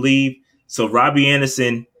 17th, I believe. So Robbie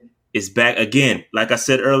Anderson is back again. Like I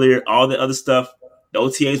said earlier, all the other stuff, the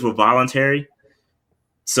OTAs were voluntary,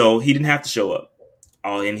 so he didn't have to show up.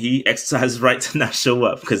 And he exercised his right to not show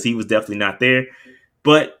up because he was definitely not there.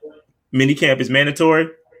 But minicamp is mandatory,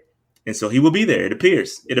 and so he will be there. It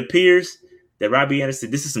appears that Robbie Anderson,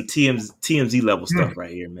 this is some TMZ level stuff right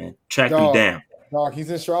here, man. Track him down. Dog, he's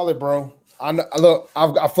in Charlotte, bro. I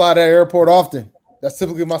fly to the airport often. That's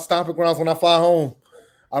typically my stomping grounds when I fly home.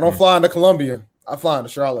 I don't fly into Columbia. I fly into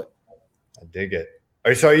Charlotte. I dig it.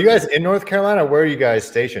 So are you guys in North Carolina? Where are you guys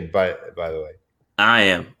stationed, by the way? I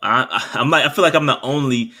am. I feel like I'm the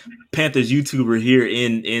only Panthers YouTuber here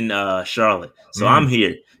in Charlotte. So I'm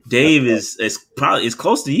here. Dave is probably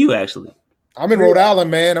close to you, actually. I'm in Rhode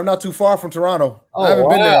Island, man. I'm not too far from Toronto. I haven't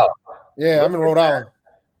been there. Yeah, I'm in Rhode Island.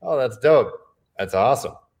 Oh, that's dope. That's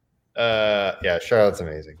awesome. Yeah, Charlotte's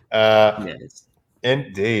amazing. Yes.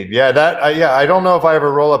 Indeed. Yeah, I don't know if I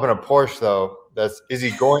ever roll up in a Porsche though. Is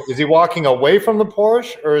he walking away from the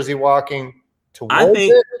Porsche or is he walking towards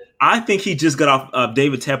it? I think he just got off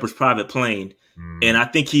David Tepper's private plane, and I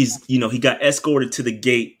think he got escorted to the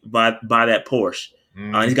gate by that Porsche.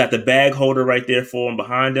 He's got the bag holder right there for him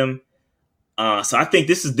behind him. So I think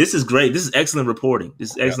this is great. This is excellent reporting.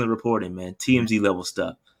 This is excellent reporting, man. TMZ level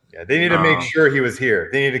stuff. Yeah, they need to make sure he was here.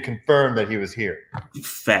 They need to confirm that he was here.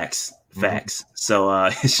 Facts. So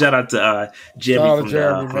shout out to Jeremy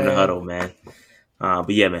from the Huddle, man. But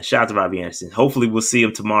yeah, man, shout out to Robbie Anderson. Hopefully we'll see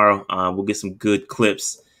him tomorrow. We'll get some good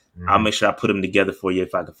clips. I'll make sure I put them together for you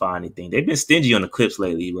if I can find anything. They've been stingy on the clips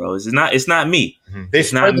lately, bro. It's not me. They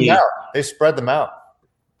spread them out. They spread them out.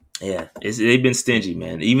 Yeah, they've been stingy,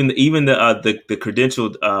 man. Even the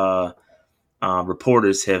credentialed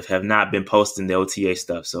reporters have not been posting the OTA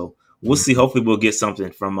stuff. So we'll see. Hopefully we'll get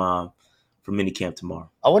something from minicamp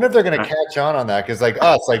tomorrow. I wonder if they're going to catch on that because like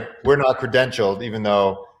us, like we're not credentialed, even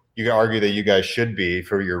though you can argue that you guys should be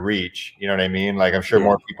for your reach. You know what I mean? Like I'm sure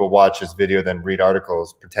more people watch this video than read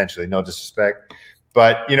articles potentially. No disrespect,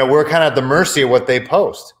 but we're kind of at the mercy of what they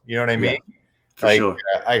post. You know what I mean? Yeah. For sure.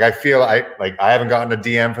 I feel I haven't gotten a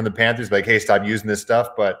DM from the Panthers like, hey, stop using this stuff.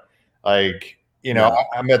 But I'm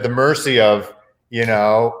at the mercy of,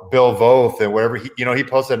 Bill Voth and whatever he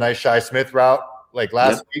posted a nice Shi Smith route like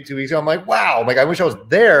last week, 2 weeks ago. I'm like, wow, I wish I was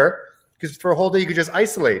there because for a whole day you could just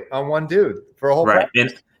isolate on one dude for a whole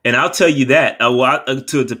practice. And I'll tell you that to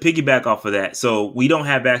piggyback off of that. So we don't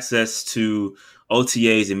have access to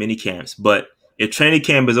OTAs and minicamps, but if training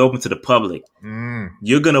camp is open to the public,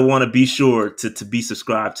 you're going to want to be sure to be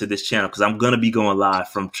subscribed to this channel because I'm going to be going live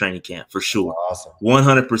from training camp for sure. Awesome.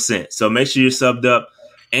 100%. So make sure you're subbed up.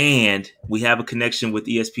 And we have a connection with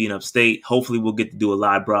ESPN Upstate. Hopefully we'll get to do a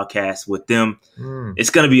live broadcast with them. It's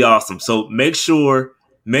going to be awesome. So make sure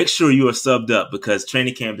you are subbed up because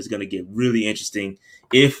training camp is going to get really interesting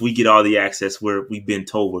if we get all the access where we've been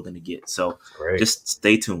told we're going to get. So just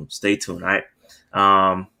stay tuned. All right.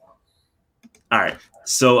 All right.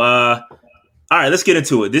 So, all right, let's get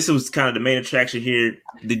into it. This was kind of the main attraction here.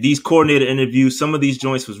 These coordinator interviews, some of these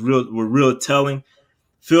joints were real telling.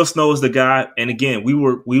 Phil Snow is the guy. And again, we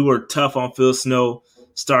were tough on Phil Snow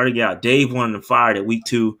starting out. Dave wanted him fired at week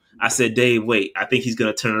 2. I said, Dave, wait, I think he's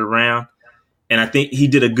going to turn it around. And I think he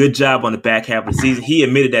did a good job on the back half of the season. He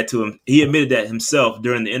admitted that to him. He admitted that himself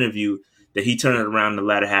during the interview that he turned it around in the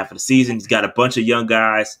latter half of the season. He's got a bunch of young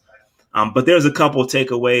guys. But there's a couple of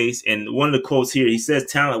takeaways. And one of the quotes here, he says,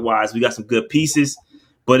 talent-wise, we got some good pieces,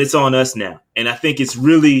 but it's on us now. And I think that's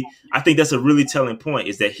a really telling point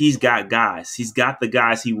is that he's got guys. He's got the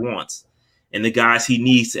guys he wants and the guys he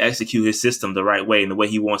needs to execute his system the right way and the way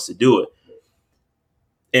he wants to do it.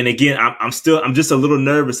 And again, I'm just a little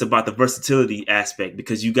nervous about the versatility aspect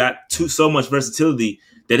because you got so much versatility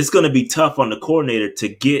that it's going to be tough on the coordinator to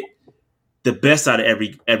get the best out of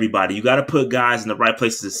everybody. You got to put guys in the right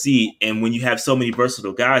places to see. And when you have so many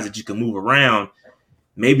versatile guys that you can move around,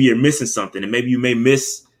 maybe you're missing something, and maybe you may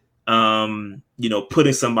miss,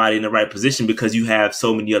 putting somebody in the right position because you have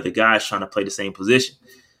so many other guys trying to play the same position.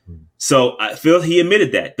 So I feel he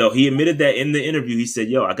admitted that, though. He admitted that in the interview. He said,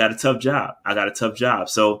 yo, I got a tough job.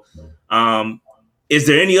 So is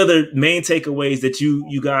there any other main takeaways that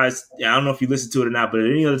you guys? I don't know if you listened to it or not, but are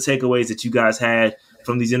there any other takeaways that you guys had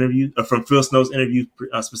from these interviews, or from Phil Snow's interview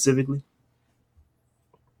specifically?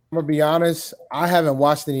 I'm gonna be honest. I haven't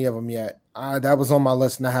watched any of them yet. That was on my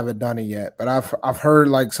list, and I haven't done it yet. But I've heard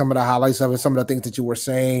like some of the highlights of it, some of the things that you were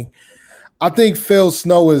saying. I think Phil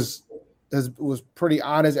Snow was pretty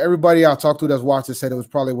honest. Everybody I talked to that's watched it said it was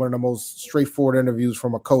probably one of the most straightforward interviews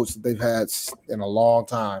from a coach that they've had in a long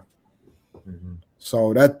time. Mm-hmm.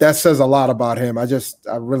 So that says a lot about him. I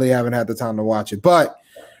really haven't had the time to watch it, but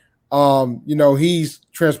he's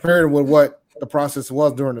transparent with what the process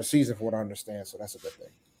was during the season, for what I understand. So that's a good thing.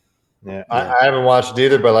 Yeah, I haven't watched it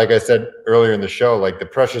either, but like I said earlier in the show, like the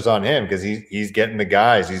pressure's on him because he's getting the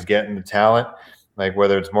guys, he's getting the talent. Like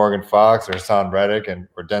whether it's Morgan Fox or Hassan Reddick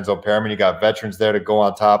or Denzel Perryman, you got veterans there to go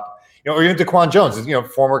on top. Or even DaQuan Jones,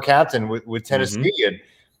 former captain with Tennessee, mm-hmm. and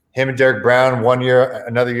him and Derek Brown,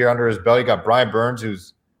 another year under his belt. You got Brian Burns,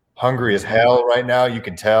 who's hungry as hell right now. You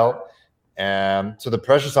can tell. So the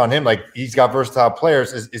pressure's on him. Like he's got versatile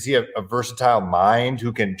players. Is he a versatile mind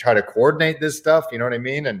who can try to coordinate this stuff? You know what I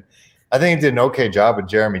mean? And I think he did an okay job with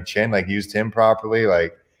Jeremy Chin. Like used him properly.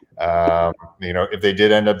 Like if they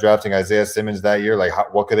did end up drafting Isaiah Simmons that year, like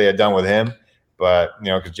what could they have done with him? But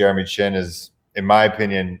because Jeremy Chin is, in my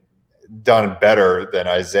opinion, done better than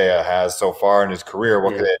Isaiah has so far in his career.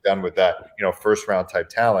 What could they have done with that, first round type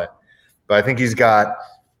talent? But I think he's got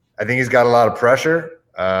a lot of pressure.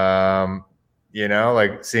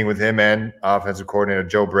 Like seeing with him and offensive coordinator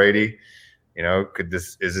Joe Brady, they're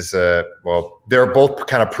both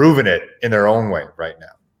kind of proving it in their own way right now.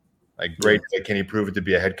 Like Brady, can he prove it to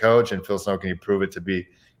be a head coach? And Phil Snow, can he prove it to be,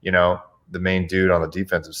 the main dude on the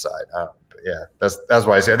defensive side? But yeah, that's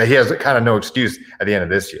why I say that he has kind of no excuse at the end of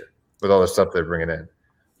this year with all the stuff they're bringing in.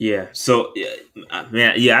 Yeah. So,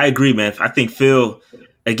 man, I agree, man. I think Phil,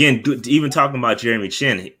 again, even talking about Jeremy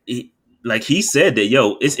Chin, he said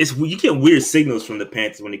that, it's you get weird signals from the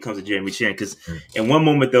Panthers when it comes to Jeremy Chin, because in one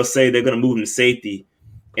moment they'll say they're going to move him to safety,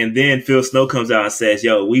 and then Phil Snow comes out and says,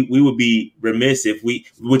 we would be remiss if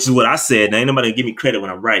which is what I said. Now, ain't nobody give me credit when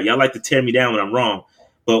I'm right. Y'all like to tear me down when I'm wrong.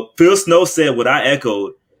 But Phil Snow said what I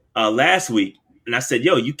echoed last week. And I said,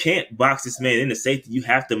 you can't box this man into safety. You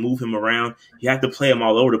have to move him around. You have to play him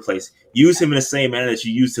all over the place. Use him in the same manner that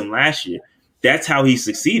you used him last year. That's how he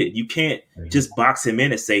succeeded. You can't just box him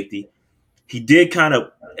in at safety. He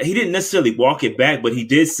didn't necessarily walk it back, but he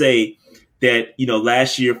did say that,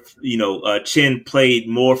 last year, Chin played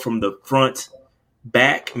more from the front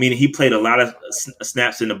back, meaning he played a lot of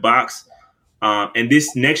snaps in the box. And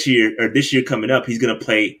this year coming up, he's going to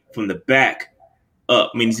play from the back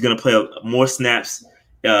up. I mean, he's going to play more snaps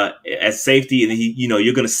as safety, and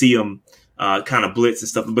you're going to see him kind of blitz and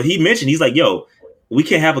stuff. But he mentioned, he's like, we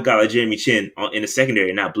can't have a guy like Jeremy Chin in the secondary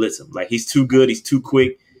and not blitz him. Like, he's too good, he's too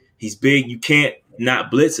quick, he's big. You can't not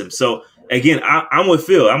blitz him. So again, I'm with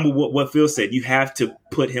Phil. I'm with what Phil said. You have to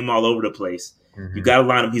put him all over the place. Mm-hmm. You got to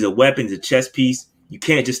line him. He's a weapon. He's a chess piece. You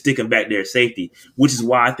can't just stick him back there at safety, which is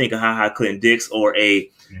why I think a HaHa Clinton Dix or a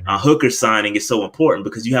Hooker signing is so important,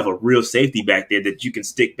 because you have a real safety back there that you can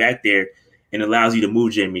stick back there and allows you to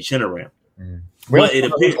move Jeremy Chin around. We also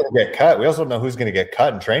know who's going to get cut. We also know who's going to get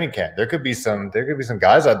cut in training camp. There could be some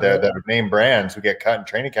guys out there that are name brands who get cut in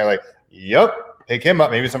training camp. Like, pick him up.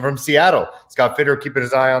 Maybe some from Seattle. Scott Fitter keeping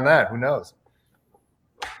his eye on that. Who knows?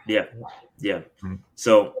 Yeah.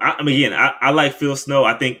 So I like Phil Snow.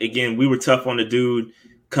 I think, again, we were tough on the dude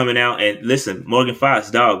coming out, and listen, Morgan Fox,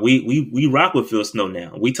 dog, we rock with Phil Snow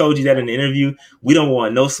now. We told you that in the interview. We don't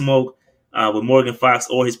want no smoke with Morgan Fox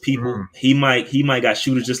or his people. He might got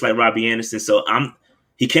shooters just like Robbie Anderson. So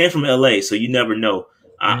he came from LA, so you never know.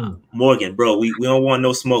 Morgan, bro, we don't want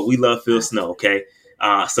no smoke. We love Phil Snow, okay?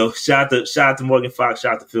 So shout out to Morgan Fox,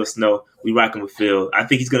 shout out to Phil Snow. We rocking with Phil. I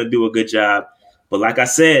think he's gonna do a good job. But like I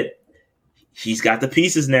said, he's got the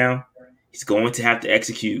pieces now. He's going to have to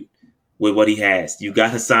execute with what he has. You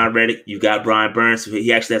got Hassan Reddick. You got Brian Burns. So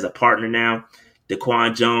he actually has a partner now.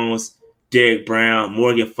 DaQuan Jones, Derek Brown,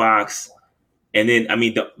 Morgan Fox. And then,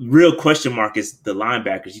 the real question mark is the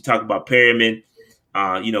linebackers. You talk about Perryman.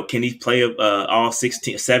 Can he play all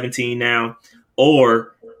 17 now?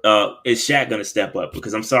 Or is Shaq going to step up?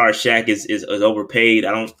 Because I'm sorry, Shaq is overpaid.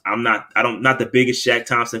 I'm not the biggest Shaq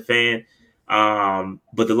Thompson fan.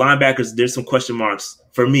 But the linebackers, there's some question marks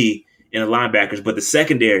for me in the linebackers. But the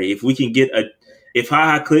secondary, if we can get if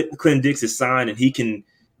HaHa Clinton Dix is signed and he can,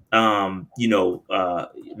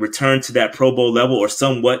 return to that Pro Bowl level or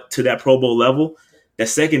somewhat to that Pro Bowl level, that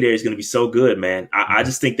secondary is going to be so good, man. I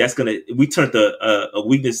just think we turned a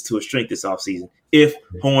weakness to a strength this offseason if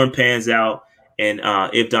Horn pans out and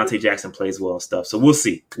if Dante Jackson plays well and stuff. So we'll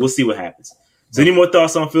see. We'll see what happens. So any more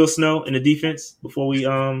thoughts on Phil Snow in the defense before we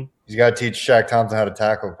He's got to teach Shaq Thompson how to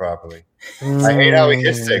tackle properly. I hate how he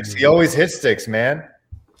hits sticks. He always hits sticks, man.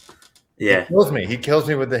 Yeah. He kills me. He kills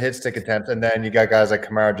me with the hit stick attempt, and then you got guys like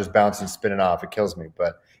Kamara just bouncing, spinning off. It kills me.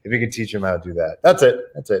 But if you could teach him how to do that, that's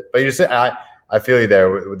it. But you say I feel you there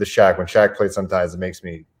with the Shaq. When Shaq plays, sometimes it makes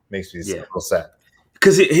me a little sad.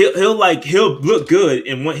 Because he'll look good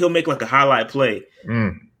and he'll make like a highlight play,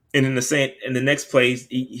 and in the next play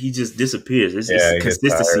he just disappears. It's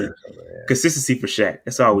consistency for Shaq.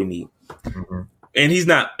 That's all we need. Mm-hmm. And he's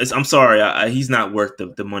not. I'm sorry, he's not worth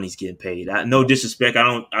the money he's getting paid. No disrespect.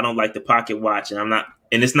 I don't like the pocket watch, and I'm not.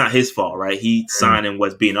 And it's not his fault, right? He signing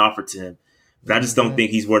what's being offered to him, but I just don't think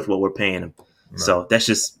he's worth what we're paying him. Right. So that's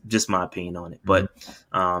just my opinion on it. But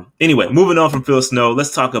anyway, moving on from Phil Snow,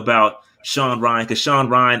 let's talk about Sean Ryan, because Sean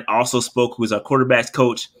Ryan also spoke, who is our quarterbacks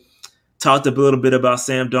coach, talked a little bit about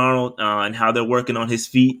Sam Darnold and how they're working on his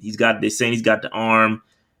feet. They're saying he's got the arm.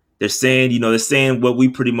 They're saying what we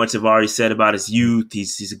pretty much have already said about his youth.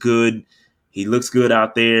 He's good. He looks good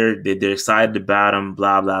out there. They're excited about him.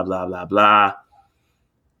 Blah blah blah blah blah.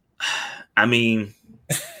 I mean,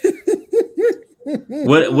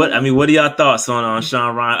 what are y'all thoughts on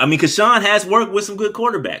Sean Ryan? I mean, because Sean has worked with some good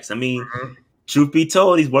quarterbacks. I mean. Truth be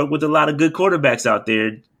told, he's worked with a lot of good quarterbacks out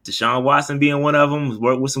there. Deshaun Watson being one of them, he's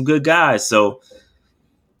worked with some good guys. So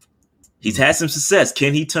he's had some success.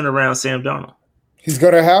 Can he turn around Sam Darnold? He's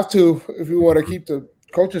going to have to if we want to keep the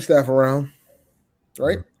coaching staff around,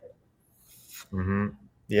 right? Mm-hmm.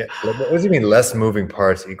 Yeah. What does he mean less moving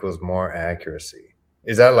parts equals more accuracy?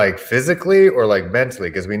 Is that like physically or like mentally?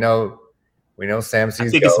 Because we know Sam sees.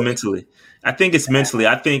 I think it's mentally.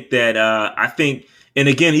 I think that and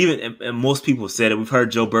again, even most people said it. We've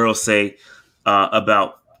heard Joe Burrow say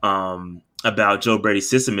about Joe Brady's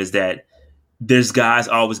system is that there's guys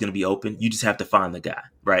always going to be open. You just have to find the guy,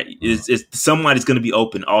 right? It's somebody's going to be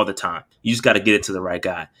open all the time. You just got to get it to the right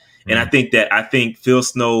guy. And I think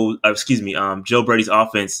Joe Brady's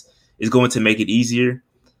offense is going to make it easier.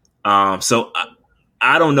 So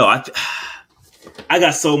I don't know. I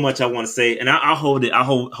got so much I want to say, and I'll hold it.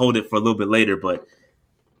 I'll hold it for a little bit later, but.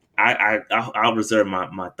 I'll reserve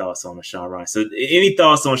my thoughts on Sean Ryan. So, any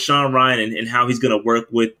thoughts on Sean Ryan and how he's going to work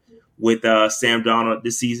with Sam Darnold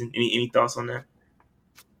this season? Any thoughts on that?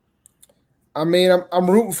 I mean,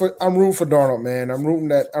 I'm rooting for Darnold, man. I'm rooting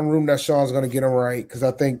that Sean's going to get him right because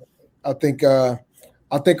I think our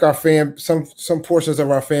some portions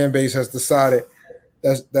of our fan base has decided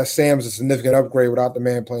that Sam's a significant upgrade without the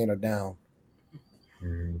man playing a down.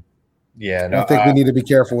 Yeah, no, I think we need to be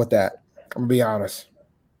careful with that. I'm gonna be honest.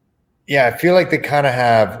 Yeah, I feel like they kind of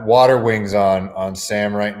have water wings on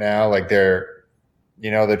Sam right now. Like they're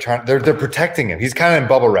protecting him. He's kind of in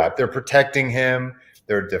bubble wrap. They're protecting him.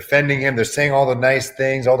 They're defending him. They're saying all the nice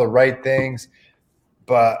things, all the right things.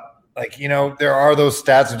 But there are those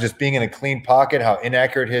stats of just being in a clean pocket, how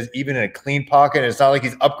inaccurate he is, even in a clean pocket. And it's not like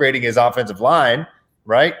he's upgrading his offensive line,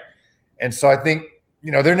 right? And so I think,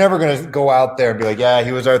 they're never going to go out there and be like, yeah,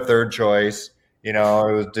 he was our third choice. It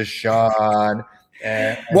was Deshaun.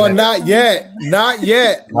 Not yet. Let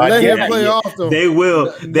him play off them. They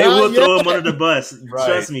will throw him under the bus. Right.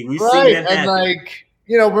 Trust me, we've seen that happen.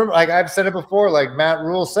 And I've said it before. Like Matt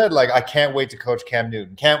Rule said, I can't wait to coach Cam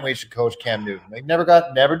Newton. Can't wait to coach Cam Newton. They never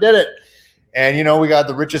did it. And we got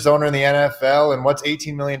the richest owner in the NFL. And what's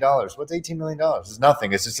 $18 million? What's $18 million? It's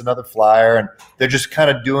nothing. It's just another flyer. And they're just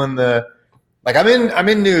kind of doing the I'm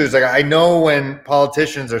in news. I know when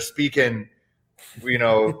politicians are speaking.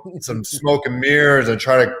 Some smoke and mirrors and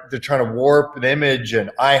they're trying to warp an image.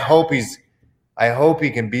 And I hope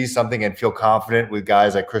he can be something and feel confident with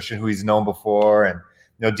guys like Christian, who he's known before. And,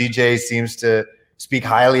 DJ seems to speak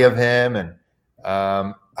highly of him. And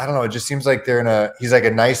I don't know. It just seems like he's like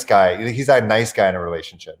a nice guy. He's a nice guy in a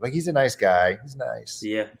relationship. Like he's a nice guy. He's nice.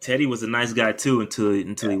 Yeah. Teddy was a nice guy too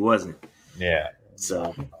until he wasn't. Yeah.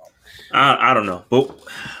 So I don't know, but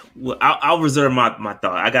I'll reserve my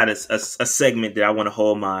thought. I got a segment that I want to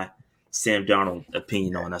hold my Sam Darnold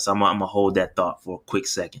opinion on. So I'm gonna hold that thought for a quick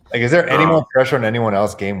second. Is there any more pressure on anyone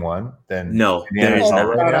else game one than no? There is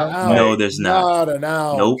not. No, there's not.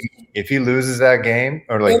 Nope. If he loses that game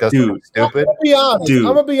or does something stupid, I'm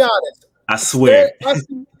gonna be honest. I swear.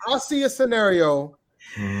 I see a scenario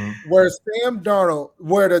where Sam Darnold,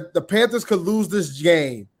 where the Panthers could lose this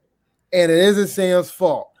game, and it isn't Sam's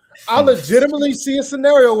fault. I legitimately see a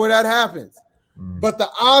scenario where that happens, but the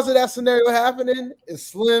odds of that scenario happening is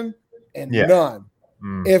slim and none.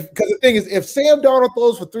 Because the thing is, if Sam Darnold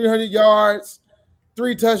throws for 300 yards,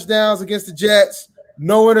 3 touchdowns against the Jets,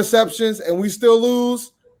 no interceptions, and we still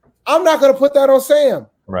lose, I'm not going to put that on Sam.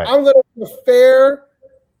 Right. I'm going to be a fair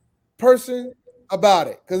person about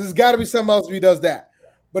it because there's got to be something else if he does that.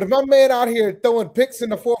 But if my man out here throwing picks in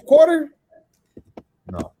the fourth quarter,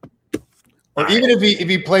 no. Or even if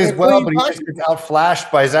he plays well, but he just gets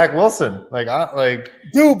outflashed by Zach Wilson,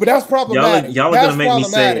 dude. But that's problematic. Y'all are gonna make me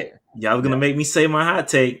say it. Y'all are gonna make me say my hot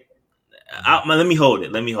take. Let me hold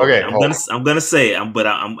it. I'm gonna say it, but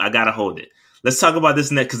I gotta hold it. Let's talk about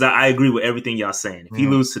this next because I agree with everything y'all saying. If he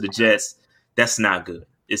loses to the Jets, that's not good.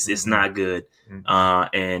 It's not good.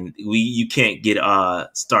 And you can't get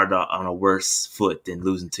started on a worse foot than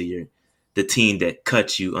losing to the team that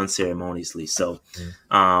cut you unceremoniously. So,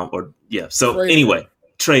 anyway,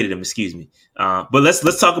 traded him. Excuse me. But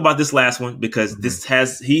let's talk about this last one because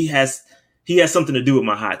he has something to do with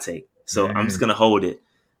my hot take. So I'm just gonna hold it.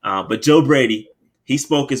 But Joe Brady, he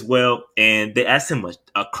spoke as well, and they asked him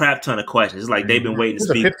a crap ton of questions. It's like they've been waiting to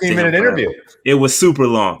speak. It was a 15-minute interview. It was super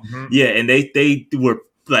long. Yeah, and they were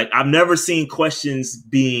like, I've never seen questions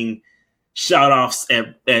being shot off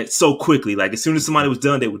at so quickly. Like as soon as somebody was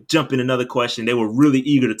done, they would jump in another question. They were really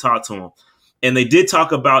eager to talk to him. And they did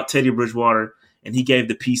talk about Teddy Bridgewater, and he gave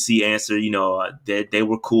the PC answer, that they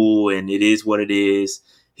were cool and it is what it is.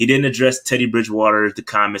 He didn't address Teddy Bridgewater, the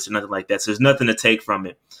comments or nothing like that. So there's nothing to take from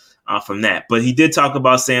it, from that. But he did talk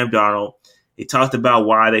about Sam Darnold. He talked about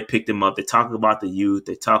why they picked him up. They talked about the youth.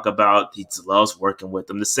 They talk about he loves working with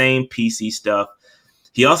them, the same PC stuff.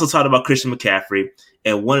 He also talked about Christian McCaffrey.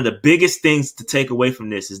 And one of the biggest things to take away from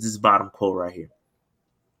this is this bottom quote right here.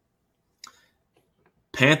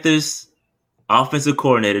 Panthers offensive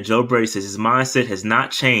coordinator Joe Brady says his mindset has not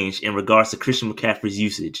changed in regards to Christian McCaffrey's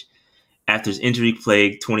usage after his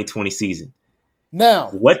injury-plagued 2020 season. Now.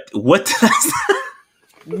 What?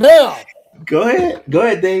 Now. Go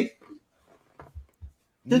ahead, Dave.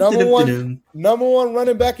 Number one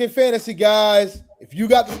running back in fantasy, guys. If you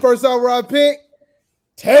got the first overall pick,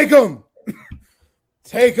 take him.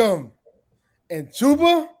 Take him. And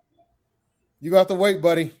Chuba, you got to wait,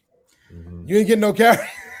 buddy. You ain't getting no carry.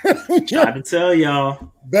 Try to tell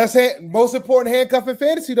y'all. Most important handcuff in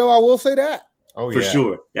fantasy, though. I will say that. Oh, for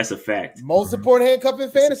sure. That's a fact. Most important handcuff in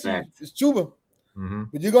fantasy is Chuba.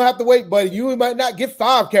 But you're going to have to wait, buddy. You might not get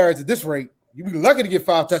 5 carries at this rate. You'd be lucky to get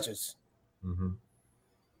 5 touches.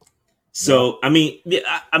 So, I mean,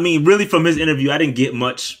 really from his interview, I didn't get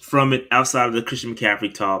much from it outside of the Christian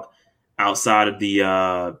McCaffrey talk, outside of the,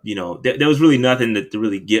 there was really nothing to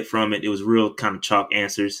really get from it. It was real kind of chalk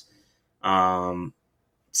answers.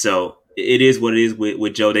 So it is what it is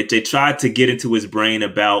with Joe. They tried to get into his brain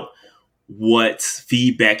about what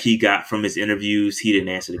feedback he got from his interviews. He didn't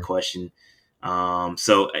answer the question.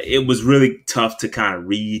 So it was really tough to kind of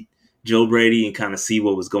read Joe Brady and kind of see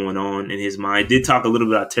what was going on in his mind. Did talk a little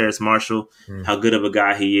bit about Terrace Marshall, how good of a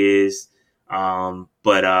guy he is.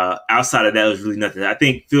 But outside of that, it was really nothing. I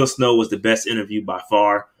think Phil Snow was the best interview by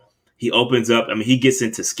far. He opens up. I mean, he gets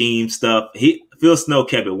into scheme stuff. Phil Snow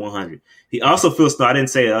kept it 100. Phil Snow, I didn't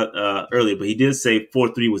say it earlier, but he did say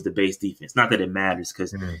 4-3 was the base defense. Not that it matters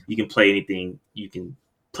because you can play anything. You can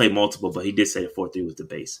play multiple, but he did say that 4-3 was the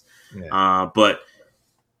base. Yeah. But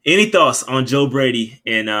any thoughts on Joe Brady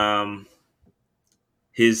and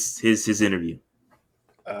his interview?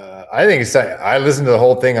 I think I listened to the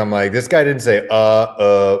whole thing. I'm like, this guy didn't say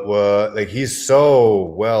what. Like he's so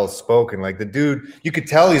well spoken. Like the dude, you could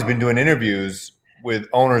tell he's been doing interviews with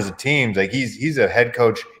owners of teams. Like he's a head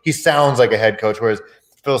coach. He sounds like a head coach. Whereas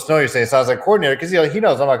Phil Snow, you're saying sounds like coordinator because he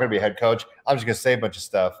knows I'm not going to be a head coach. I'm just going to say a bunch of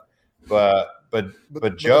stuff. But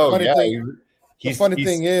Joe, the funny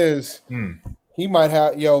thing is, he might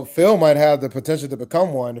have Phil might have the potential to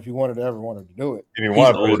become one if he wanted to do it. If he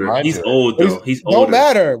wanted older. He's old though. He's older. Don't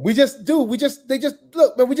matter. We just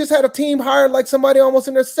look, man. We just had a team hired like somebody almost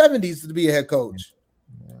in their 70s to be a head coach.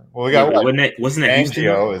 Well, we got wasn't that Houston?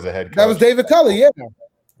 As a head coach. That was David Culley, yeah.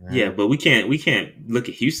 Yeah, but we can't look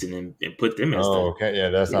at Houston and put them as. Oh, okay, yeah,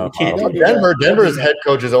 that's not. Denver's head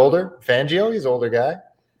coach is older. Fangio, he's an older guy.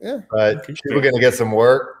 Yeah, but we're going to get some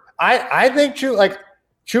work. I think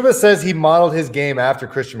Chuba says he modeled his game after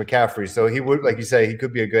Christian McCaffrey, so he would, like you say, he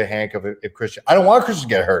could be a good handcuff if Christian. I don't want Christian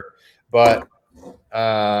to get hurt, but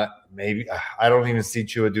maybe I don't even see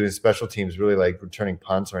Chuba doing special teams, really like returning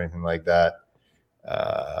punts or anything like that.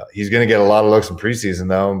 He's going to get a lot of looks in preseason,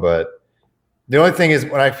 though. But the only thing is,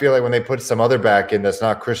 when I feel like when they put some other back in that's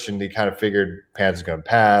not Christian, they kind of figured Panthers going to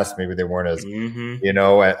pass. Maybe they weren't as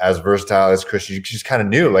as versatile as Christian. You just kind of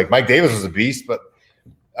knew, like Mike Davis was a beast, but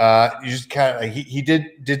you just kind of he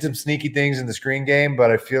did some sneaky things in the screen game.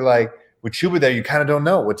 But I feel like with Chuba there, you kind of don't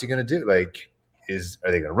know what's he going to do. Like,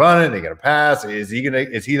 are they going to run it? Are they going to pass? Is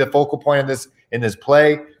he the focal point in this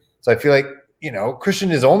play? So I feel like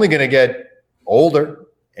Christian is only going to get older,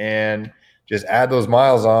 and just add those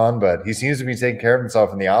miles on. But he seems to be taking care of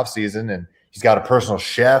himself in the offseason, and he's got a personal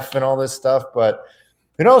chef and all this stuff. But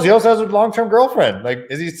who knows? He also has a long-term girlfriend. Like,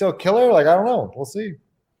 is he still killer? Like, I don't know. We'll see.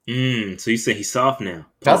 So you say he's soft now?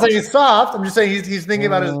 Not saying he's soft. I'm just saying he's thinking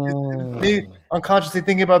about his unconsciously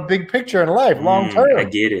thinking about big picture in life, long term. I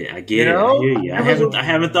get it. I hear you. I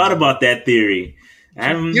haven't thought about that theory.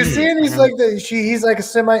 You're seeing he's like he's like a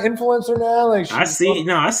semi-influencer now. Like I see.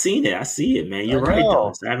 No, I seen it. I see it, man. You're right,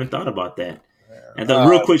 though. I haven't thought about that. And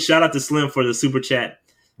real quick, shout out to Slim for the super chat.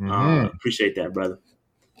 Appreciate that, brother.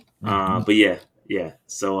 But yeah.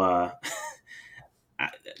 So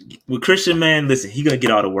with Christian, man, listen, he gonna get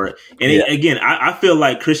all the work. And again, I feel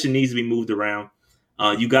like Christian needs to be moved around.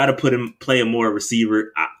 You got to put him play a more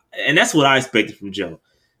receiver, and that's what I expected from Joe.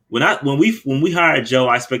 When we hired Joe,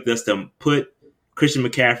 I expected us to put Christian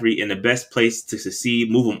McCaffrey in the best place to succeed,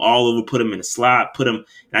 move him all over, put him in the slot, put him.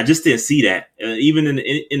 And I just didn't see that. Even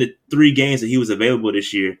in the 3 games that he was available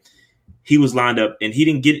this year, he was lined up, and he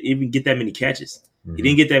didn't even get that many catches. He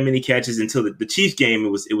didn't get that many catches until the Chiefs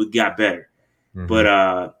game. It got better. But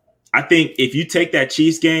I think if you take that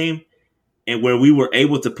Chiefs game and where we were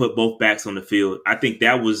able to put both backs on the field, I think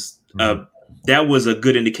that was a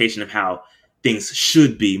good indication of how things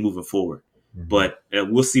should be moving forward. But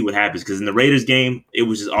we'll see what happens, because in the Raiders game, it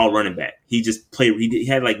was just all running back. He just played. He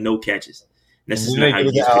had like no catches. That's just not how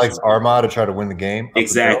you Alex Armah to try to win the game.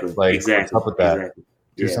 Exactly. What's up with that? Exactly.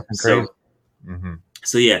 Do something crazy.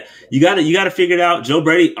 So yeah, you got to figure it out. Joe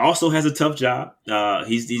Brady also has a tough job.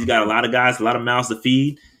 He's got a lot of guys, a lot of mouths to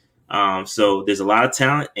feed. So there's a lot of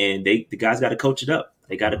talent, and the guys got to coach it up.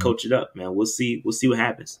 They got to coach it up, man. We'll see what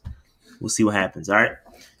happens. We'll see what happens. All right.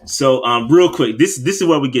 So real quick, this is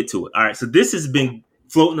where we get to it. All right. So this has been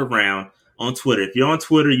floating around on Twitter. If you're on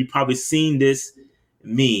Twitter, you've probably seen this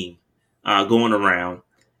meme going around,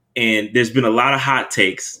 and there's been a lot of hot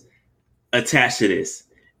takes attached to this.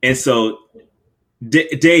 And so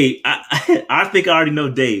Dave, I think I already know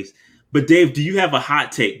Dave's, but Dave, do you have a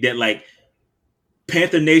hot take that like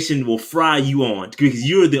Panther Nation will fry you on, because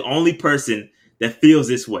you're the only person that feels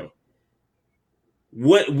this way?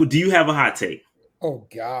 What do you have a hot take? Oh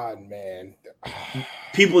God, man!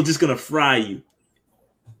 People are just gonna fry you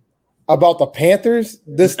about the Panthers,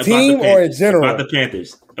 this team, or in general? About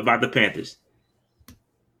the Panthers.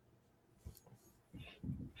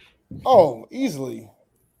 Oh, easily.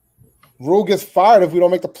 Rule gets fired if we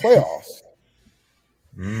don't make the playoffs.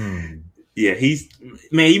 Yeah,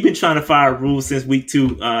 you've been trying to fire Rule since week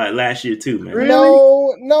 2 last year too, man. Really?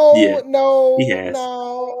 No, he has.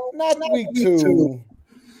 No, not week 2.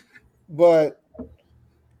 But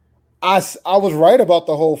I was right about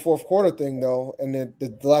the whole fourth quarter thing, though, and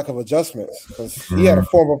the lack of adjustments, because he had a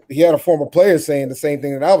former player saying the same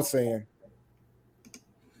thing that I was saying.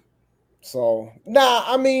 So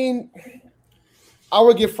I mean, I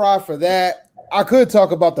would get fried for that. I could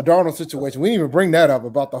talk about the Darnold situation. We didn't even bring that up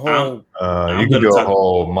about the whole. You can do a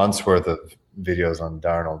whole month's worth of videos on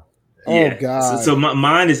Darnold. Oh God! So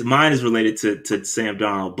mine is related to Sam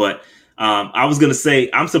Darnold, but I was gonna say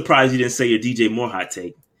I'm surprised you didn't say your DJ Moore hot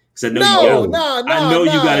take, because I know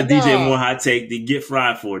you got a DJ Moore hot take to get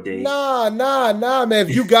fried for, Dave. Nah, man.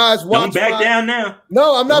 If you guys watch, don't back down now.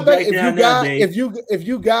 No, I'm not back. If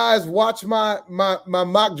you guys watch my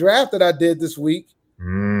mock draft that I did this week.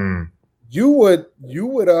 You would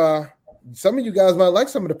some of you guys might like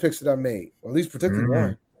some of the picks that I made, or at least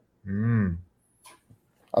particularly one.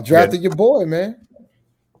 I drafted your boy, man.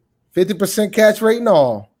 50% catch rate and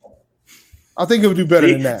all. I think it would do better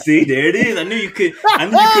than that. See, there it is. I knew you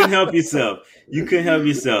couldn't help yourself. You couldn't help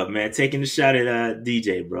yourself, man. Taking a shot at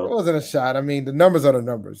DJ, bro. It wasn't a shot. I mean, the numbers are the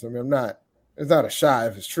numbers. I mean, it's not a shot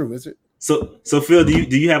if it's true, is it? So Phil,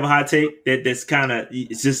 do you have a hot take that's kind of,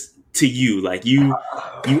 it's just to you, like you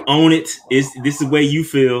own it? This is the way you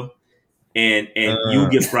feel, and you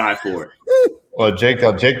get fried for it. Well, Jake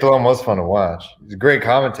Delhomme was fun to watch. He's a great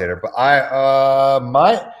commentator, but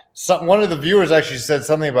one of the viewers actually said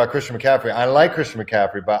something about Christian McCaffrey. I like Christian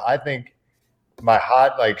McCaffrey, but I think my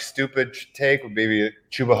hot, like, stupid take would be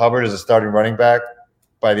Chuba Hubbard as a starting running back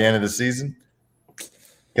by the end of the season,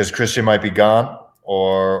 because Christian might be gone,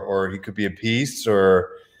 or he could be a piece,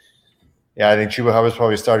 or. Yeah, I think Chuba Hubbard's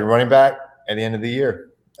probably starting running back at the end of the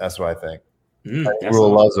year. That's what I think. Rule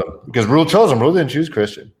loves him, because Rule chose him. Rule didn't choose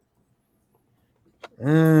Christian.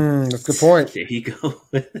 That's a good point. There you go.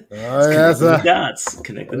 Connecting the dots.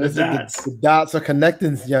 Connecting the dots. The dots are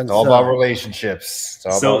connecting, young. It's all about relationships.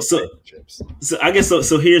 So I guess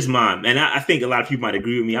so here's mine. And I think a lot of people might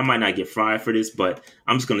agree with me. I might not get fried for this, but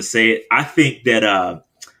I'm just gonna say it. I think that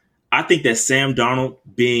Sam Darnold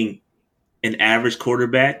being an average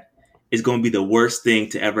quarterback is going to be the worst thing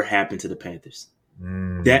to ever happen to the Panthers.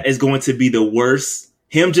 That is going to be the worst.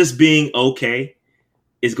 Him just being okay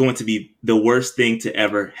is going to be the worst thing to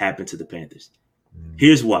ever happen to the Panthers.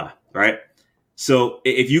 Here's why, right? So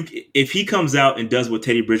if he comes out and does what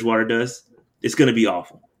Teddy Bridgewater does, it's going to be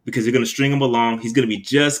awful because they're going to string him along. He's going to be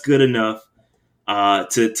just good enough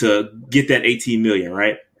to get that $18 million,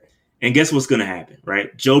 right? And guess what's going to happen,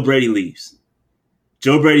 right? Joe Brady leaves.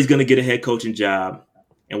 Joe Brady's going to get a head coaching job,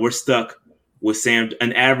 and we're stuck with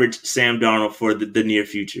an average Sam Darnold for the near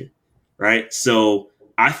future, right? So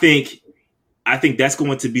I think that's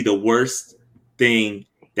going to be the worst thing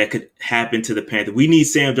that could happen to the Panthers. We need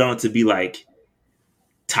Sam Darnold to be like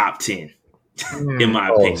top 10, in my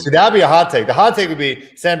opinion. So that'd be a hot take. The hot take would be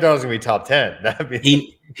Sam Darnold's gonna be top 10. That'd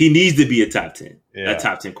be he needs to be a top 10, a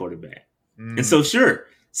top 10 quarterback. And so sure,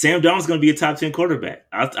 Sam Darnold's gonna be a top 10 quarterback.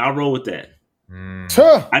 I'll roll with that.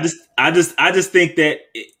 I just think that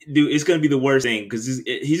it's going to be the worst thing because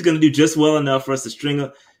he's going to do just well enough for us to string him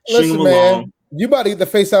along. You about to get the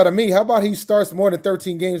face out of me. How about he starts more than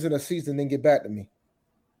 13 games in a season, then get back to me?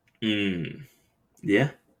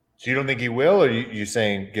 Yeah. So you don't think he will, or you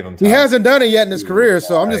saying give him time? He hasn't done it yet in his career,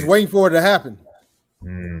 so I'm just waiting for it to happen.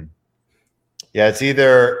 Yeah, it's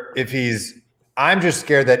either I'm just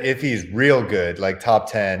scared that if he's real good, like top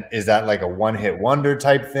 10, is that like a one-hit wonder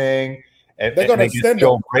type thing? And they're going to extend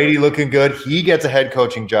Joe Brady looking good. He gets a head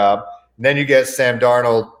coaching job. And then you get Sam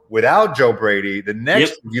Darnold without Joe Brady. The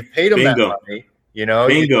next you paid him that money. You know,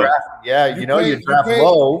 you draft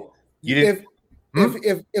low. If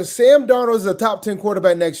Sam Darnold is a top 10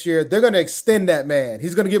 quarterback next year, they're going to extend that man.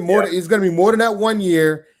 He's going to get more. He's going to be more than that 1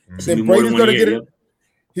 year. Then Brady's going to get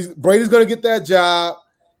it. Brady's going to get that job,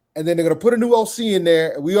 and then they're going to put a new OC in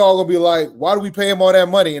there. And we all going to be like, "Why do we pay him all that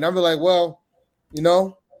money?" And I'm like, "Well, you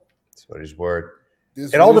know." That's what his word.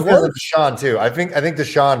 It all depends on Deshaun too. I think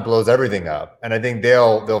Deshaun blows everything up, and I think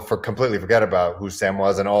they'll completely forget about who Sam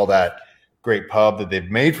was and all that great pub that they've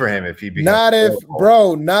made for him. If he becomes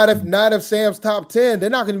not if Sam's top 10, they're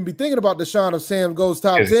not going to be thinking about Deshaun if Sam goes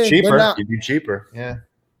top 10. It's cheaper. He'd be cheaper. Yeah.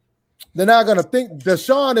 They're not going to think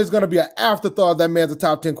Deshaun is going to be an afterthought. That man's a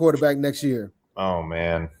top 10 quarterback next year. Oh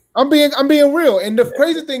man, I'm being real. And the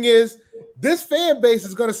crazy thing is, this fan base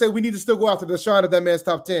is going to say we need to still go after Deshaun if that man's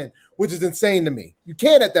top 10, which is insane to me. You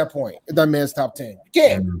can't at that point if that man's top 10. You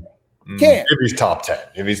can't. You can't. If he's top 10.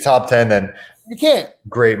 If he's top 10, then you can't.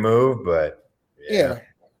 Great move, but yeah.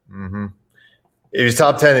 If he's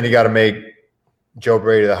top 10, then you got to make Joe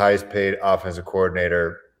Brady the highest paid offensive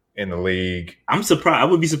coordinator in the league. I'm surprised. I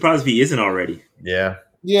would be surprised if he isn't already. Yeah.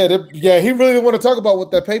 Yeah, he really didn't want to talk about what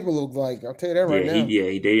that paper looked like. I'll tell you that right now.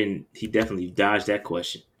 He didn't. He definitely dodged that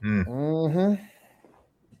question.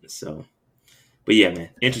 So, but yeah, man,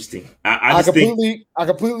 interesting. I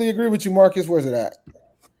completely agree with you, Marcus. Where's it at?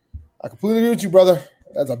 I completely agree with you, brother.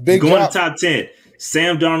 That's a big going job. to top 10.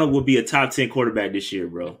 Sam Darnold will be a top 10 quarterback this year,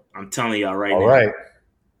 bro. I'm telling y'all right now. All right.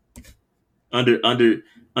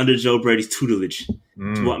 Under Joe Brady's tutelage.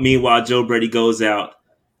 Meanwhile, Joe Brady goes out,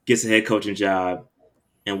 gets a head coaching job,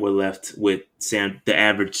 and we're left with Sam, the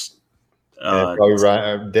average. Probably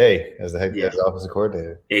Ryan Day as the head offensive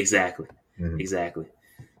coordinator. Exactly. Exactly.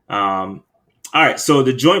 All right. So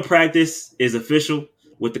the joint practice is official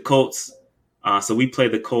with the Colts. So we play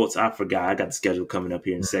the Colts. I forgot. I got the schedule coming up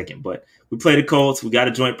here in a second, but we play the Colts. We got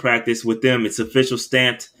a joint practice with them. It's official,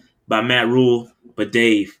 stamped by Matt Rule. But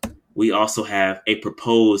Dave, we also have a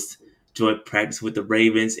proposed joint practice with the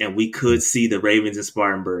Ravens, and we could see the Ravens in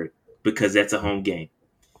Spartanburg because that's a home game.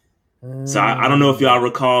 So I don't know if y'all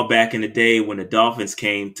recall back in the day when the Dolphins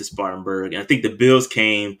came to Spartanburg, and I think the Bills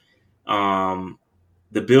came. I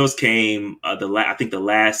think the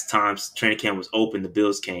last time training camp was open, the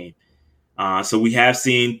Bills came. So we have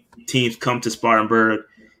seen teams come to Spartanburg.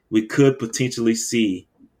 We could potentially see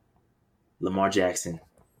Lamar Jackson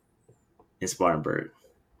in Spartanburg.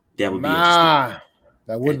 That would be interesting.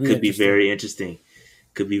 That would be very interesting.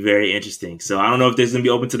 Could be very interesting. So I don't know if this is going to be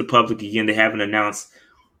open to the public again. They haven't announced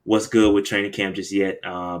what's good with training camp just yet,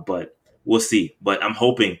 but we'll see. But I'm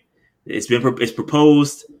hoping it's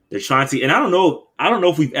proposed. They're trying to, and I don't know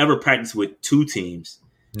if we've ever practiced with two teams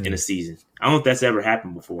in a season. I don't know if that's ever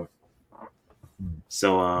happened before.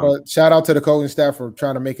 So, but shout out to the coaching staff for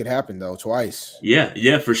trying to make it happen though twice.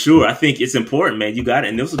 Yeah, for sure. I think it's important, man. You got it,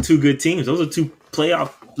 and those are two good teams. Those are two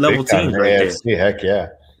playoff level teams right there. Heck yeah.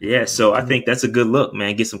 Yeah, so I think that's a good look,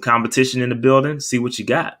 man. Get some competition in the building. See what you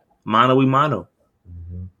got. Mano y mano.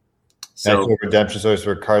 So redemption stories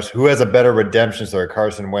for Carson. Who has a better redemption story,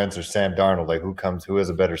 Carson Wentz or Sam Darnold? Like who has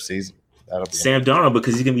a better season? Sam Darnold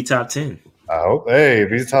because he's gonna be top 10. I hope. Hey,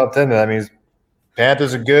 if he's top 10, then that means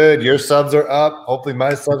Panthers are good. Your subs are up. Hopefully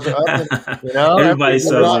my subs are up. You know, everybody's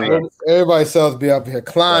subs be up here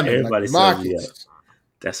climbing. Everybody's subs be up.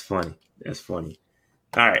 That's funny.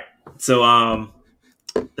 All right. So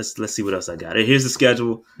let's see what else I got. Here's the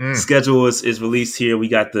schedule. Schedule is released here. We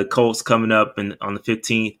got the Colts coming up on the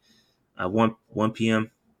 15th, 1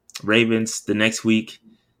 p.m. Ravens the next week,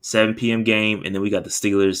 7 p.m. game, and then we got the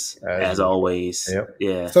Steelers as always. Yep.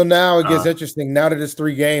 Yeah. So now it gets interesting. Now that it's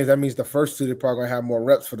 3 games, that means the first 2 they're probably gonna have more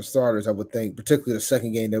reps for the starters. I would think, particularly the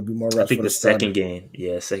second game, there'll be more reps. I think the second game,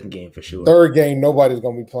 second game for sure. Third game, nobody's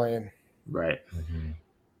gonna be playing. Right. Mm-hmm.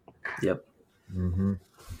 Yep. Mm-hmm.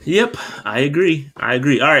 Yep. I agree. All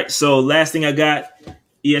right. So last thing I got,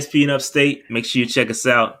 ESPN Upstate. Make sure you check us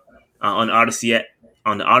out on the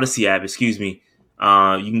Odyssey app. Excuse me. You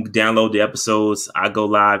can download the episodes. I go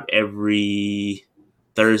live every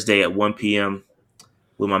Thursday at 1 p.m.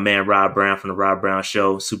 with my man Rob Brown from the Rob Brown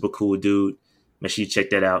Show. Super cool dude. Make sure you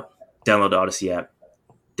check that out. Download the Odyssey app.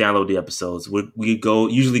 Download the episodes. We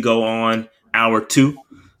usually go on hour 2.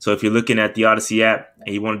 So if you're looking at the Odyssey app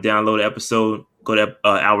and you want to download the episode, go to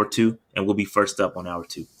hour 2, and we'll be first up on hour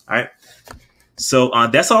 2. All right. So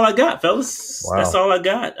that's all I got, fellas. Wow. That's all I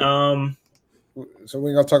got. So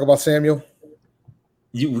we're gonna talk about Samuel.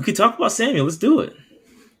 We could talk about Samuel. Let's do it.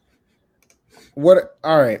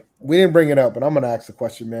 All right. We didn't bring it up, but I'm gonna ask the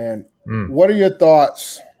question, man. What are your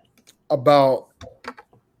thoughts about?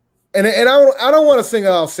 And I don't want to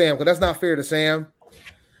single out Sam because that's not fair to Sam.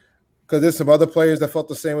 Because there's some other players that felt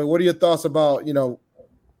the same way. What are your thoughts about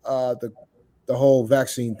the whole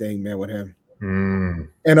vaccine thing, man, with him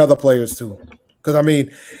and other players too? Because I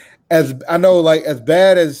mean, as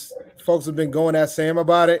bad as folks have been going at Sam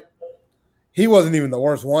about it, he wasn't even the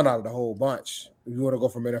worst one out of the whole bunch. If you want to go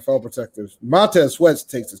from NFL perspective, Montez Sweat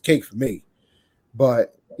takes his cake for me.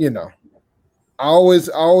 But I'm always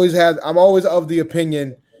of the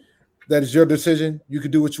opinion that it's your decision. You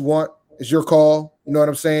can do what you want. It's your call. You know what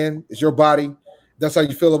I'm saying? It's your body. That's how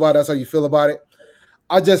you feel about it. That's how you feel about it.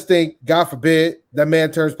 I just think, God forbid, that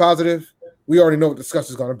man turns positive. We already know what the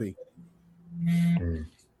discussion is going to be.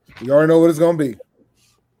 We already know what it's going to be.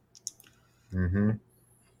 Mm-hmm.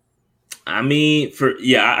 I mean,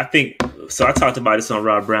 I think so. I talked about this on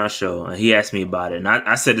Rob Brown Show, and he asked me about it, and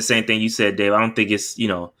I said the same thing you said, Dave. I don't think it's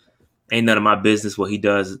ain't none of my business what he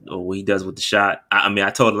does or what he does with the shot. I mean,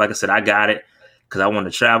 I told him, like I said, I got it because I want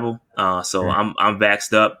to travel, so I'm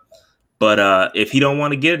vaxxed up. But if he don't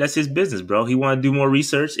want to get it, that's his business, bro. He want to do more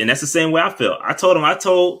research, and that's the same way I felt. I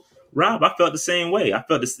told Rob, I felt the same way. I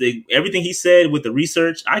felt everything he said with the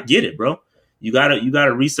research. I get it, bro. You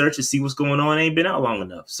gotta research and see what's going on. It ain't been out long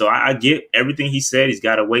enough, so I get everything he said. He's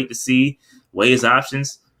got to wait to see, weigh his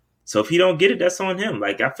options. So if he don't get it, that's on him.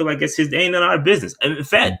 Like I feel like it's his. Ain't none of our business. And in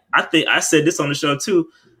fact, I think I said this on the show too.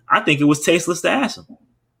 I think it was tasteless to ask him.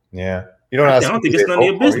 Yeah, you don't. I don't think it's none of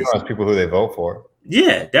your business. You don't ask people who they vote for.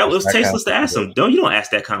 Yeah, that was tasteless to ask them. You don't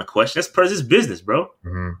ask that kind of question. That's person's business, bro.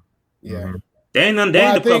 Mm-hmm. Yeah. Mm-hmm. They ain't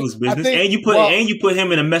the public's business. And you put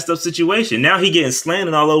him in a messed up situation. Now he getting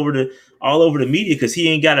slandered all over the media because he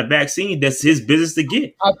ain't got a vaccine. That's his business to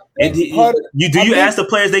get. You ask the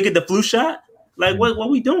players they get the flu shot? Like what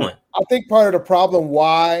we doing? I think part of the problem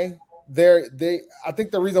why I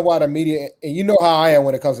think the reason why the media, and you know how I am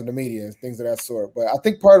when it comes to the media and things of that sort, but I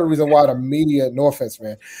think part of the reason why the media, no offense,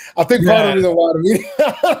 man, I think part of the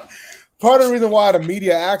reason why the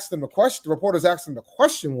media asked them the question, the reporters asked them the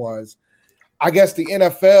question was, I guess the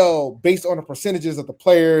NFL, based on the percentages of the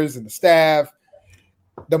players and the staff,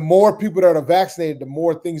 the more people that are vaccinated, the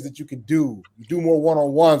more things that you can do. You do more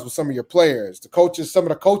one-on-ones with some of your players. Some of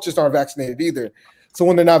the coaches aren't vaccinated either. So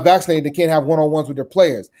when they're not vaccinated, they can't have one-on-ones with their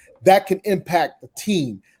players. That can impact the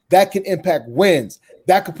team. That can impact wins.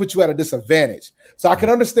 That could put you at a disadvantage. So I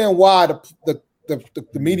can understand why the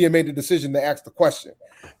media made the decision to ask the question,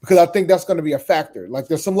 because I think that's going to be a factor. Like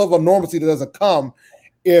there's some level of normalcy that doesn't come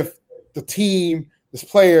if the team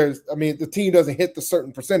doesn't hit the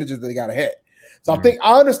certain percentages that they got to hit. So I think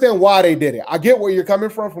I understand why they did it. I get where you're coming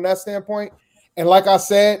from that standpoint. And like I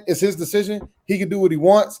said, it's his decision. He can do what he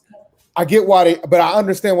wants. I get why but I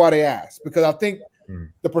understand why they asked, because I think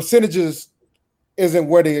the percentages isn't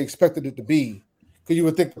where they expected it to be. Because you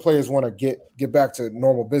would think the players want to get back to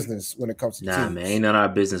normal business when it comes to teams. Man, ain't none of our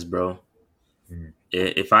business, bro.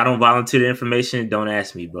 If I don't volunteer the information, don't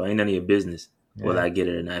ask me, bro. Ain't none of your business whether I get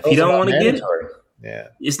it or not. If he don't want to get it,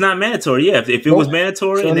 it's not mandatory. Yeah, if it was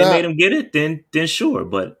mandatory and they made him get it, then sure.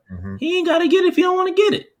 But he ain't got to get it if he don't want to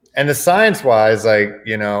get it. And the science-wise,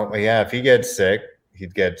 if he gets sick,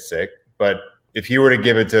 he'd get sick. But if you were to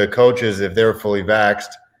give it to coaches, if they were fully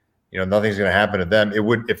vaxxed, nothing's going to happen to them. It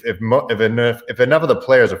would if enough of the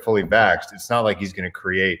players are fully vaxxed, it's not like he's going to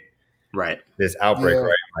create this outbreak,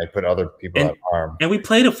 right? Like put other people at harm. And we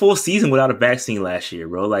played a full season without a vaccine last year,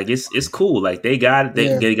 bro. Like it's cool. Like they got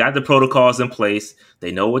the protocols in place.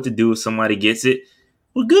 They know what to do if somebody gets it.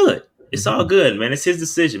 We're good. It's all good, man. It's his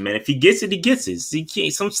decision, man. If he gets it, he gets it.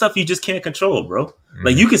 Some stuff you just can't control, bro. Mm-hmm.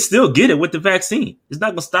 Like you can still get it with the vaccine. It's not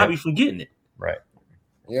gonna stop you from getting it. Right.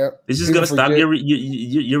 Yeah. It's just gonna stop your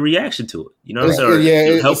reaction to it. You know what I'm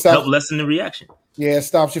saying? Help lessen the reaction. Yeah,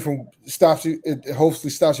 it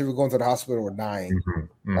hopefully stops you from going to the hospital or dying.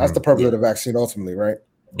 Mm-hmm. That's the purpose of the vaccine ultimately, right?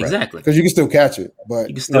 Exactly. Because you can still catch it, but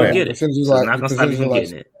you can still get it. So it's not gonna stop you from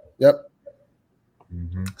getting it. Yep.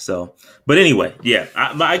 Mm-hmm. So, but anyway, yeah,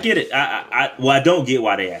 I get it. I don't get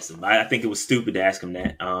why they asked him. I think it was stupid to ask him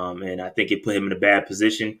that. And I think it put him in a bad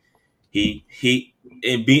position. He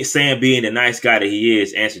being the nice guy that he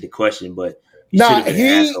is, answered the question, but he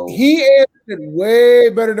answered it way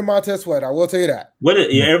better than Montez Sweat. I will tell you that.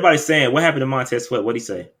 Everybody's saying, what happened to Montez Sweat? What'd he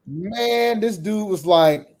say? Man, this dude was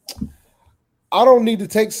like, I don't need to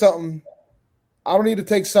take something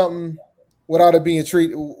without it being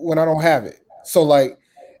treated when I don't have it. So, like,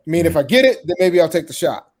 if I get it, then maybe I'll take the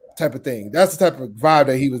shot type of thing. That's the type of vibe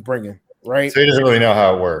that he was bringing, right? So he doesn't really know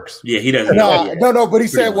how it works. Yeah, he doesn't. No. But he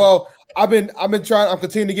said, "Well, I'm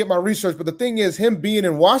continuing to get my research." But the thing is, him being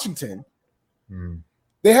in Washington,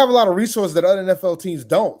 they have a lot of resources that other NFL teams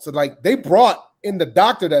don't. So, like, they brought in the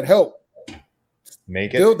doctor that helped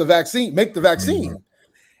make the vaccine. Mm-hmm.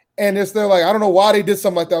 And it's they're like, I don't know why they did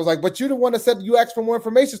something like that. I was like, but you're the one that said you asked for more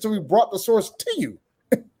information, so we brought the source to you.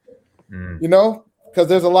 Because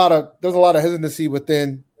there's a lot of hesitancy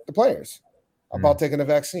within the players about taking the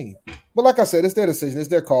vaccine. But like I said, it's their decision, it's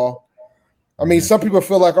their call. I mean, some people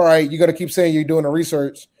feel like, all right, you're gonna keep saying you're doing the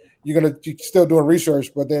research, you're still doing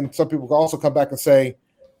research, but then some people can also come back and say,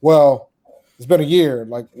 well, it's been a year,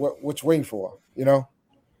 like what you waiting for?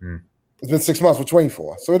 It's been 6 months, what you waiting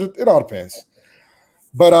for? So it all depends.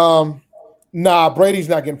 But Brady's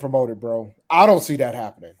not getting promoted, bro. I don't see that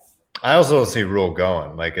happening. I also don't see Rule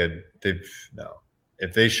going. Like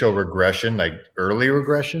if they show regression, like early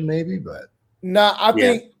regression, maybe. But I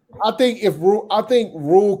think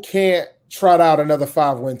Rule can't trot out another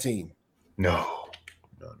 5-win team. No.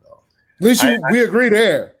 At least we agree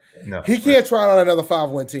there. No, he can't trot out another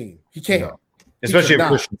 5-win team. He can't, especially if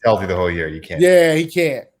Christian's healthy the whole year. You can't. Yeah, he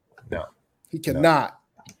can't. No, he cannot.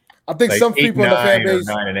 I think like some people in the fan base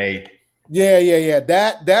 9 and 8. Yeah.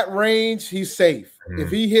 That range, he's safe. If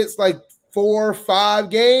he hits like 4 or 5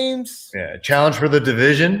 games, challenge for the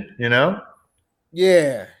division,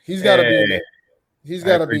 Yeah, he's got to be in there. He's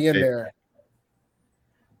got to be in there.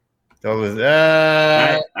 That was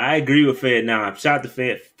I agree with Fed now. Shout out to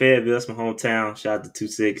Fayetteville, that's my hometown. Shout out to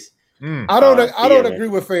 2-6. I don't agree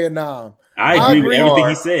with Fed now. I agree with everything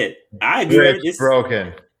he said. I agree. It's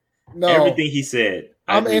broken. No, everything he said.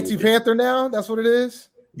 I'm anti-Panther now. That's what it is.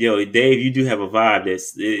 Yo, Dave, you do have a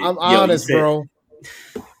vibe. I'm honest, bro.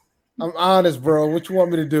 I'm honest, bro. What you want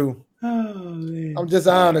me to do? Oh, man. I'm just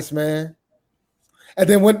honest, man. And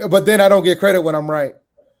then I don't get credit when I'm right.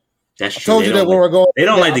 That's true. I told you that when we're going. They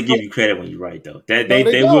don't like to give you credit when you're right, though.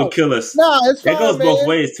 They will kill us. Nah, it's fine, that goes man. both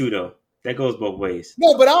ways too, though. That goes both ways.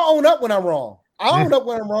 No, but I'll own up when I'm wrong. I own up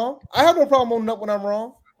when I'm wrong. I have no problem owning up when I'm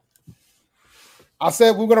wrong. I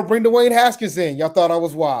said we're gonna bring Dwayne Haskins in. Y'all thought I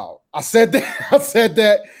was wild. I said that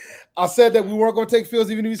we weren't gonna take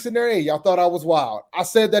Fields even if he's sitting there. Hey, y'all thought I was wild. I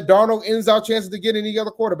said that Darnold ends our chances to get any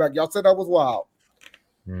other quarterback. Y'all said I was wild.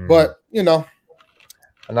 But I'm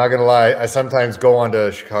not gonna lie. I sometimes go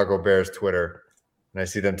onto Chicago Bears Twitter and I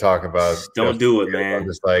see them talking about. Don't do it, man. I'm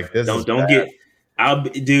just like this. Don't get.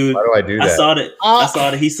 Dude. Why do I do that? I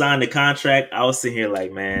saw that he signed the contract. I was sitting here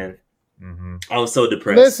like, man. I was so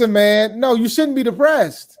depressed. Listen, man. No, you shouldn't be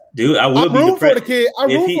depressed. Dude, I will be depressed. For the kid. I'm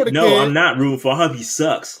rooting for the kid. No, I'm not rooting for him. I hope he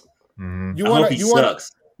sucks. I hope he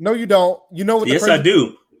sucks. No, you don't. You know what? Yes, I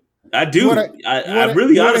do. I do. I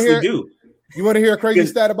really honestly do. You want to hear a crazy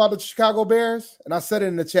stat about the Chicago Bears? And I said it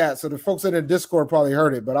in the chat, so the folks in the Discord probably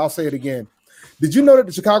heard it, but I'll say it again. Did you know that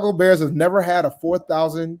the Chicago Bears have never had a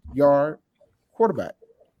 4,000-yard quarterback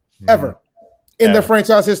ever in their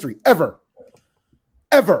franchise history? Ever.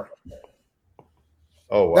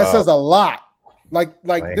 Oh, wow. That says a lot. Like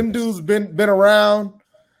them dudes been around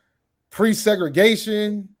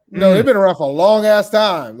pre-segregation. They've been around for a long ass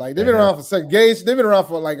time. Like they've been around for segregation. They've been around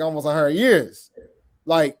for like almost 100 years.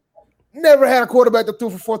 Like never had a quarterback that threw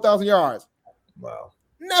for 4,000 yards. Wow.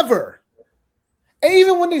 Never. And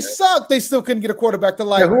even when they sucked, they still couldn't get a quarterback to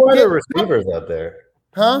like. Who are the receivers out there?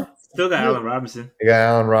 Huh? Still got Allen Robinson. They got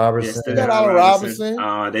Allen Robinson. They got Allen Robinson.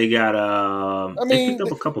 They got. They picked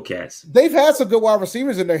up a couple cats. They've had some good wide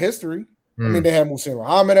receivers in their history. I mean, they had Muhsin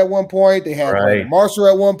Muhammad at one point. They had Marshall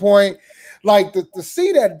at one point. Like to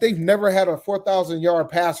see that they've never had a 4,000-yard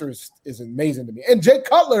passer is amazing to me. And Jay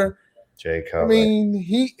Cutler. I mean,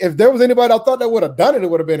 if there was anybody I thought that would have done it, it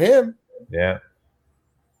would have been him. Yeah.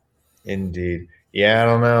 Indeed. Yeah, I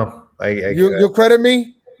don't know. You'll credit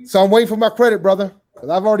me? So I'm waiting for my credit, brother. Because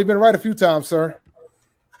I've already been right a few times, sir.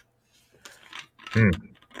 Yeah,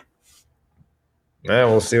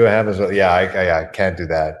 we'll see what happens. Yeah, I can't do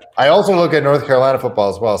that. I also look at North Carolina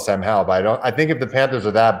football as well, Sam Howell. But I think if the Panthers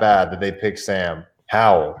are that bad that they pick Sam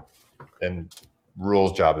Howell, then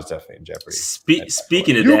Rule's job is definitely in jeopardy.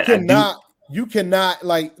 Speaking of that, you cannot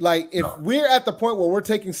like if we're at the point where we're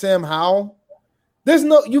taking Sam Howell,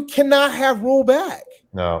 you cannot have Rule back.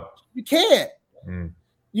 No, you can't.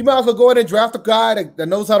 You might as well go in and draft a guy that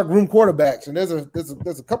knows how to groom quarterbacks. And there's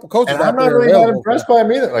a couple coaches and I'm not really that impressed by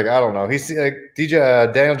him either. Like, I don't know. He's like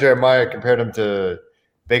Daniel Jeremiah compared him to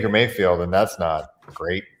Baker Mayfield, and that's not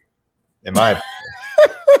great in my opinion.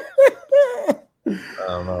 I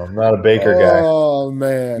don't know. I'm not a Baker guy. Oh,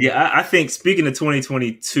 man. Yeah, I think speaking of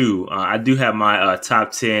 2022, I do have my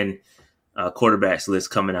top 10 quarterbacks list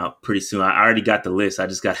coming out pretty soon. I already got the list. I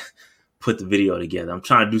just got to put the video together. I'm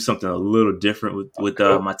trying to do something a little different with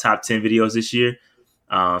my top 10 videos this year.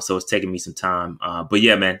 So it's taking me some time. But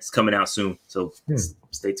yeah, man, it's coming out soon. So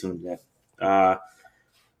stay tuned to that.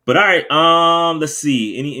 But all right, let's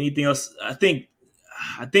see. Anything else? I think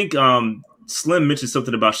Slim mentioned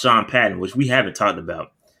something about Sean Patton, which we haven't talked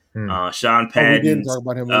about. Sean Patton, we didn't talk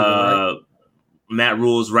about him either, right? Matt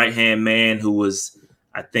Rule's right-hand man, who was,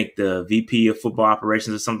 I think, the VP of football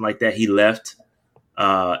operations or something like that. He left.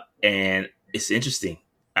 And it's interesting.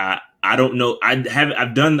 I don't know.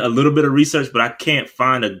 I've done a little bit of research, but I can't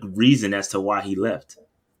find a reason as to why he left.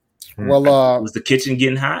 Well, was the kitchen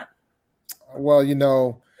getting hot?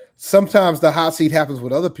 Well, sometimes the hot seat happens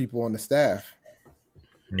with other people on the staff.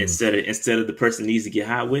 Instead of the person needs to get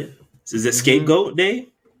hot with. So is it scapegoat day?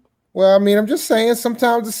 Well, I mean, I'm just saying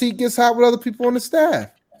sometimes the seat gets hot with other people on the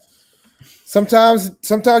staff. Sometimes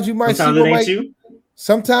you might see what might you.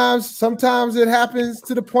 Sometimes it happens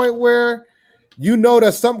to the point where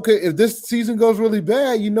that if this season goes really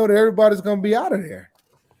bad, that everybody's going to be out of there.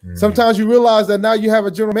 Sometimes you realize that now you have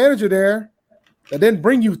a general manager there that didn't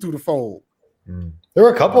bring you through the fold. There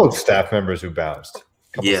were a couple of staff members who bounced.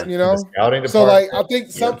 Scouting so like I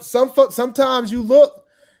think sometimes you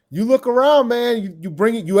look around, man.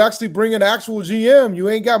 You actually bring an actual GM. You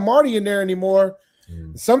ain't got Marty in there anymore.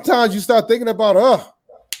 Sometimes you start thinking about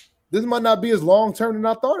this might not be as long term than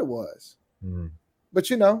I thought it was. But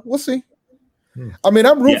we'll see. I mean,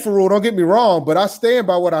 I'm rooting for Rule, don't get me wrong, but I stand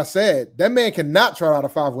by what I said. That man cannot try out a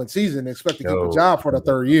 5-win season and expect to keep a job for the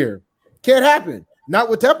third year. Can't happen. Not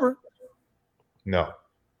with Tepper. No.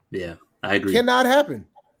 Yeah, I agree. Cannot happen.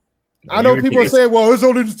 I know people are saying, well, it's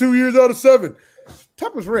only 2 years out of 7.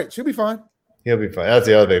 Tepper's rich. He'll be fine. He'll be fine. That's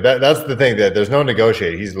the other thing. That's the thing, that there's no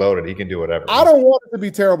negotiating. He's loaded. He can do whatever. I don't want it to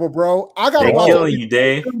be terrible, bro. I gotta watch killing you,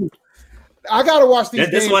 Dave. I gotta watch these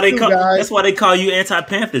games. That's why they call you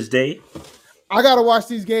anti-Panthers, Dave. I gotta watch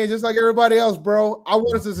these games just like everybody else, bro. I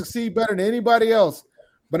want us to succeed better than anybody else.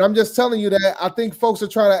 But I'm just telling you that I think folks are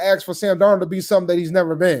trying to ask for Sam Darnold to be something that he's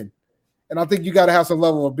never been. And I think you got to have some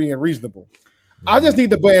level of being reasonable. I just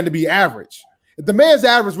need the band to be average. If the man's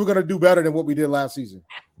average, we're going to do better than what we did last season.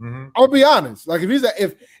 I'll be honest. Like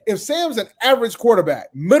if Sam's an average quarterback,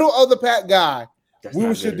 middle of the pack guy,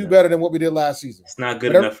 we should do better than what we did last season. It's not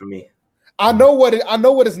good enough for me. I know what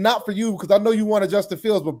it's not for you because I know you want to Justin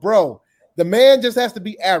Fields, but bro, the man just has to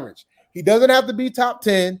be average. He doesn't have to be top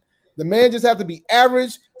 10. The man just have to be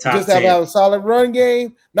average. Have a solid run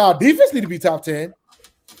game. Now, defense need to be top 10.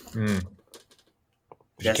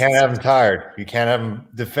 You can't have him tired. You can't have him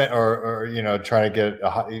defend or trying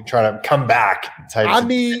to come back.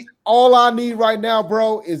 All I need right now,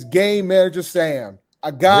 bro, is game manager Sam.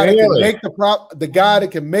 A guy that can make that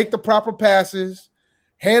can make the proper passes,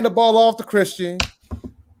 hand the ball off to Christian,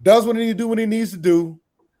 does what he needs to do when he needs to do,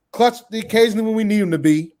 clutch occasionally when we need him to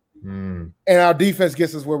be, and our defense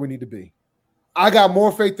gets us where we need to be. I got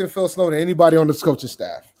more faith in Phil Snow than anybody on this coaching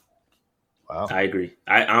staff. Wow, I agree.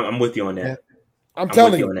 I'm with you on that. Yeah. I'm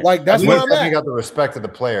telling you, like that's where I'm at. You got the respect of the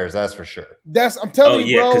players, that's for sure. I'm telling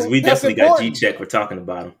you, bro. Because we definitely got G-check. We're talking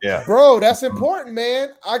about him. Yeah, bro, that's important, man.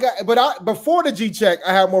 Before the G-check,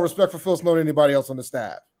 I had more respect for Phil Snow than anybody else on the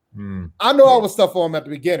staff. I know I was tough on him at the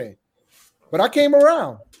beginning, but I came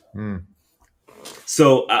around.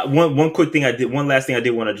 So one last thing I did want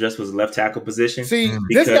to address was the left tackle position. See,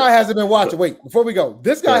 this guy hasn't been watching. Wait, before we go,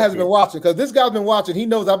 this guy hasn't been watching because this guy's been watching. He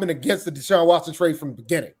knows I've been against the Deshaun Watson trade from the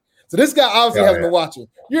beginning. So this guy obviously hasn't been watching.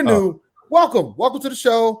 You're new. Welcome to the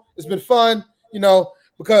show. It's been fun,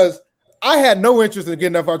 because I had no interest in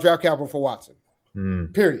getting enough our draft capital for Watson.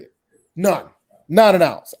 Period. None. Not an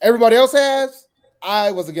ounce. Everybody else has.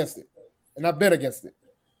 I was against it, and I've been against it.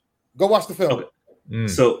 Go watch the film. Okay.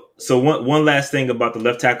 So one last thing about the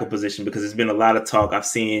left tackle position, because there's been a lot of talk. I've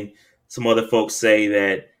seen some other folks say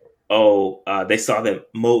that, they saw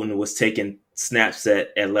that Moton was taking snaps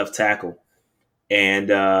at left tackle.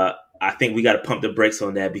 And I think we got to pump the brakes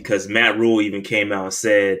on that, because Matt Rule even came out and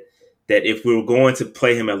said that if we were going to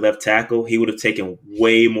play him at left tackle, he would have taken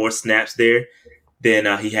way more snaps there than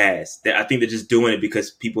he has. I think they're just doing it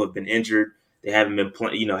because people have been injured. They haven't been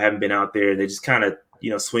playing, haven't been out there. They're just kind of,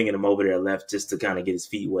 swinging him over there left just to kind of get his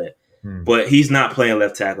feet wet. But he's not playing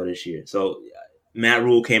left tackle this year. So Matt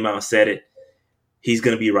Rule came out and said it. He's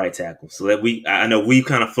going to be right tackle. So that I know we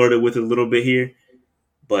kind of flirted with it a little bit here,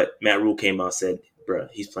 but Matt Rule came out and said, bro,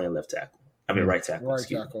 he's playing left tackle. I mean, right tackle. Right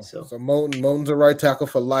tackle. So Moton's a right tackle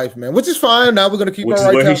for life, man, which is fine. Now we're going to keep our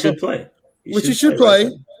right tackle. He should play. He should play.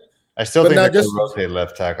 Right, I still think they're going to rotate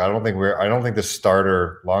left tackle. I don't think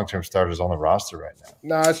the long-term starter is on the roster right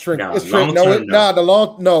now. Nah, it's Trent. It's Trent.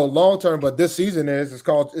 Long term, but this season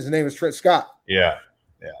his name is Trent Scott. Yeah.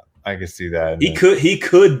 I can see that. He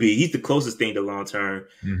could be. He's the closest thing to long term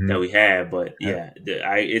that we have, but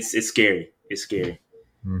it's scary. It's scary.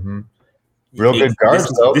 Real good guards.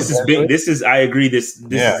 This is I agree. This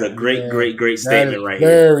is a great statement right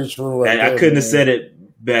here. Very true. I couldn't have said it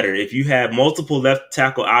better. If you have multiple left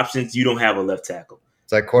tackle options, you don't have a left tackle.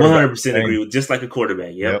 It's like 100% agree with, just like a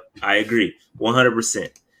quarterback. Yep. I agree. 100%.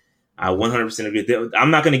 I 100% agree.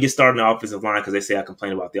 I'm not going to get started on the offensive line because they say I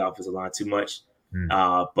complain about the offensive line too much.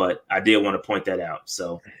 But I did want to point that out.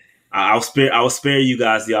 So I'll spare you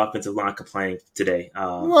guys the offensive line complaining today.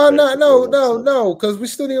 No, because we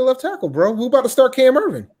still need a left tackle, bro. We're about to start Cam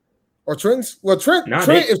Irvin. Or Trent. Trent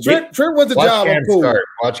wins the job, I'm cool.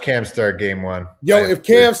 Watch Cam start game one. If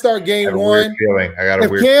Cam start game one, I got a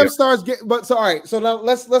weird feeling. starts all right. So now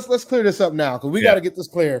let's clear this up now, because we got to get this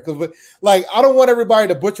clear. Because I don't want everybody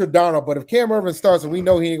to butcher Darnold, but if Cam Irvin starts and we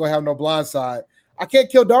know he ain't gonna have no blind side, I can't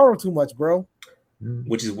kill Darnold too much, bro.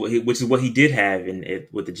 Which is what he did have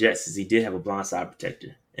with the Jets, is he did have a blind side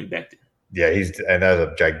protector in Becton. Yeah, and that's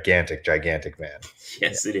a gigantic man.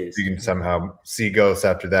 Yes, it is. You can somehow see ghosts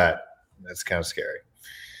after that. That's kind of scary.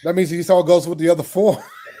 That means he saw ghosts with the other four.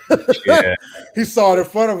 Yeah. He saw it in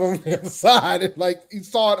front of him on the other side. And he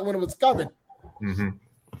saw it when it was coming.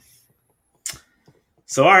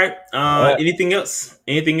 So, all right. Anything else?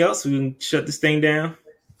 We can shut this thing down.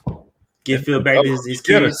 Get Phil back to his kids.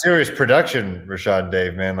 You have a serious production, Rashad and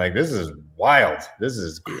Dave, man. This is wild. This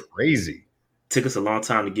is crazy. Took us a long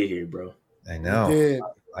time to get here, bro. I know.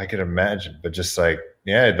 I could imagine. But just the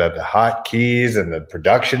hotkeys and the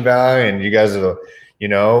production value, and you guys are,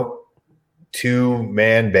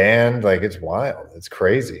 2-man band. It's wild. It's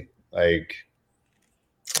crazy.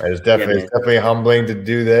 It's definitely humbling to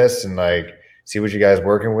do this and see what you guys are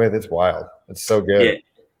working with. It's wild. It's so good.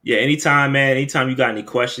 Yeah, anytime, man. Anytime you got any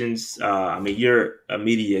questions, you're a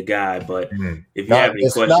media guy, but if you have any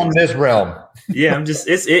questions, not in this realm. Yeah, I'm just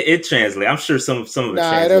it translates. I'm sure some of it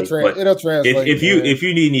translates. It'll translate. If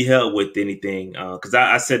you need any help with anything, because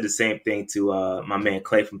I said the same thing to my man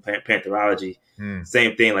Clay from Pantherology.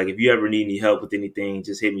 Same thing. If you ever need any help with anything,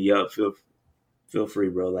 just hit me up. Feel free,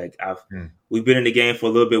 bro. We've been in the game for a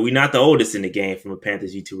little bit. We're not the oldest in the game from a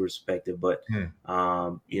Panthers YouTuber perspective, but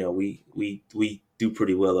we do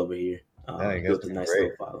pretty well over here. Built a nice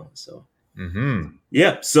little following. So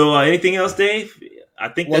So anything else, Dave? I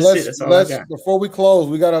think that's it. That's all I got. Before we close,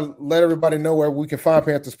 we gotta let everybody know where we can find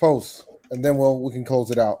Panthers Post, and then we can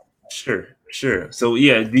close it out. Sure. So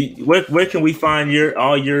where can we find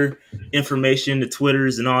all your information, the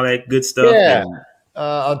Twitters and all that good stuff? Yeah.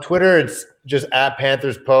 On Twitter, it's just at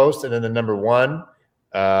Panthers Post and then the number 1.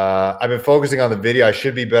 I've been focusing on the video. I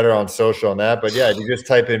should be better on social on that. But if you just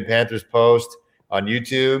type in Panthers Post on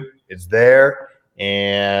YouTube, it's there.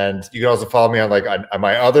 And you can also follow me on on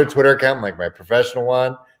my other Twitter account, my professional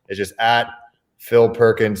one. It's just at Phil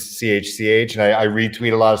Perkins CHCH. And I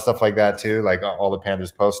retweet a lot of stuff like that too, all the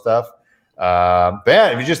Panthers Post stuff. But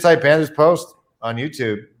if you just type Panthers Post on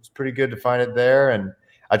YouTube, it's pretty good to find it there. And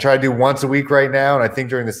I try to do once a week right now. And I think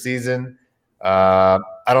during the season, I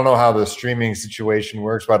don't know how the streaming situation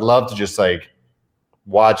works, but I'd love to just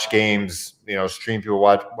watch games, stream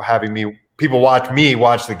people people watch me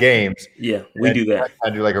watch the games. Yeah, we do that. I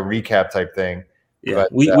do a recap type thing. Yeah,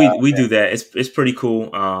 But, we do that. It's pretty cool.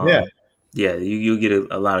 Yeah, you'll get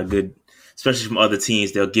a lot of good, especially from other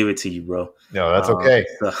teams. They'll give it to you, bro. No, that's okay.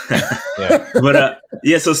 But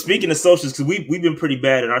so speaking of socials, because we've been pretty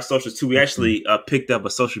bad at our socials too. We actually picked up a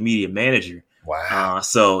social media manager. Wow.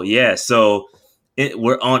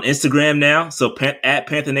 We're on Instagram now. So at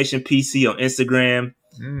Panther Nation PC on Instagram,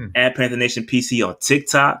 at Panther Nation PC on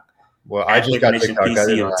TikTok. Well, I just got TikTok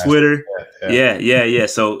PC on Twitter. Yeah.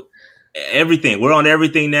 So everything, we're on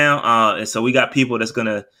everything now. And so we got people that's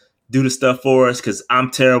gonna do the stuff for us because I'm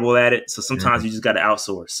terrible at it. So sometimes you just got to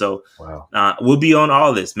outsource. So we'll be on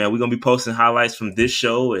all this, man. We're going to be posting highlights from this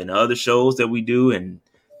show and other shows that we do. And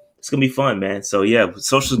it's going to be fun, man. So yeah,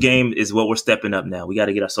 social game is what we're stepping up now. We got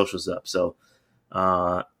to get our socials up. So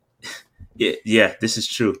this is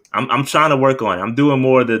true. I'm trying to work on it. I'm doing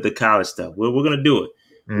more of the college stuff. We're going to do it.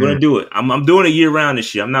 We're going to do it. I'm doing it year round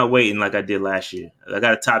this year. I'm not waiting like I did last year. I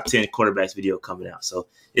got a top 10 quarterbacks video coming out. So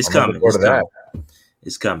it's coming.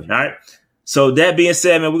 It's coming. All right. So that being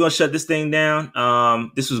said, man, we're going to shut this thing down.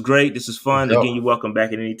 This was great. This was fun. Again, you're welcome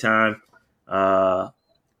back at any time.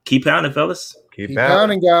 Keep pounding, fellas. Keep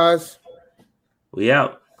pounding, guys. We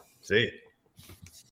out. See you.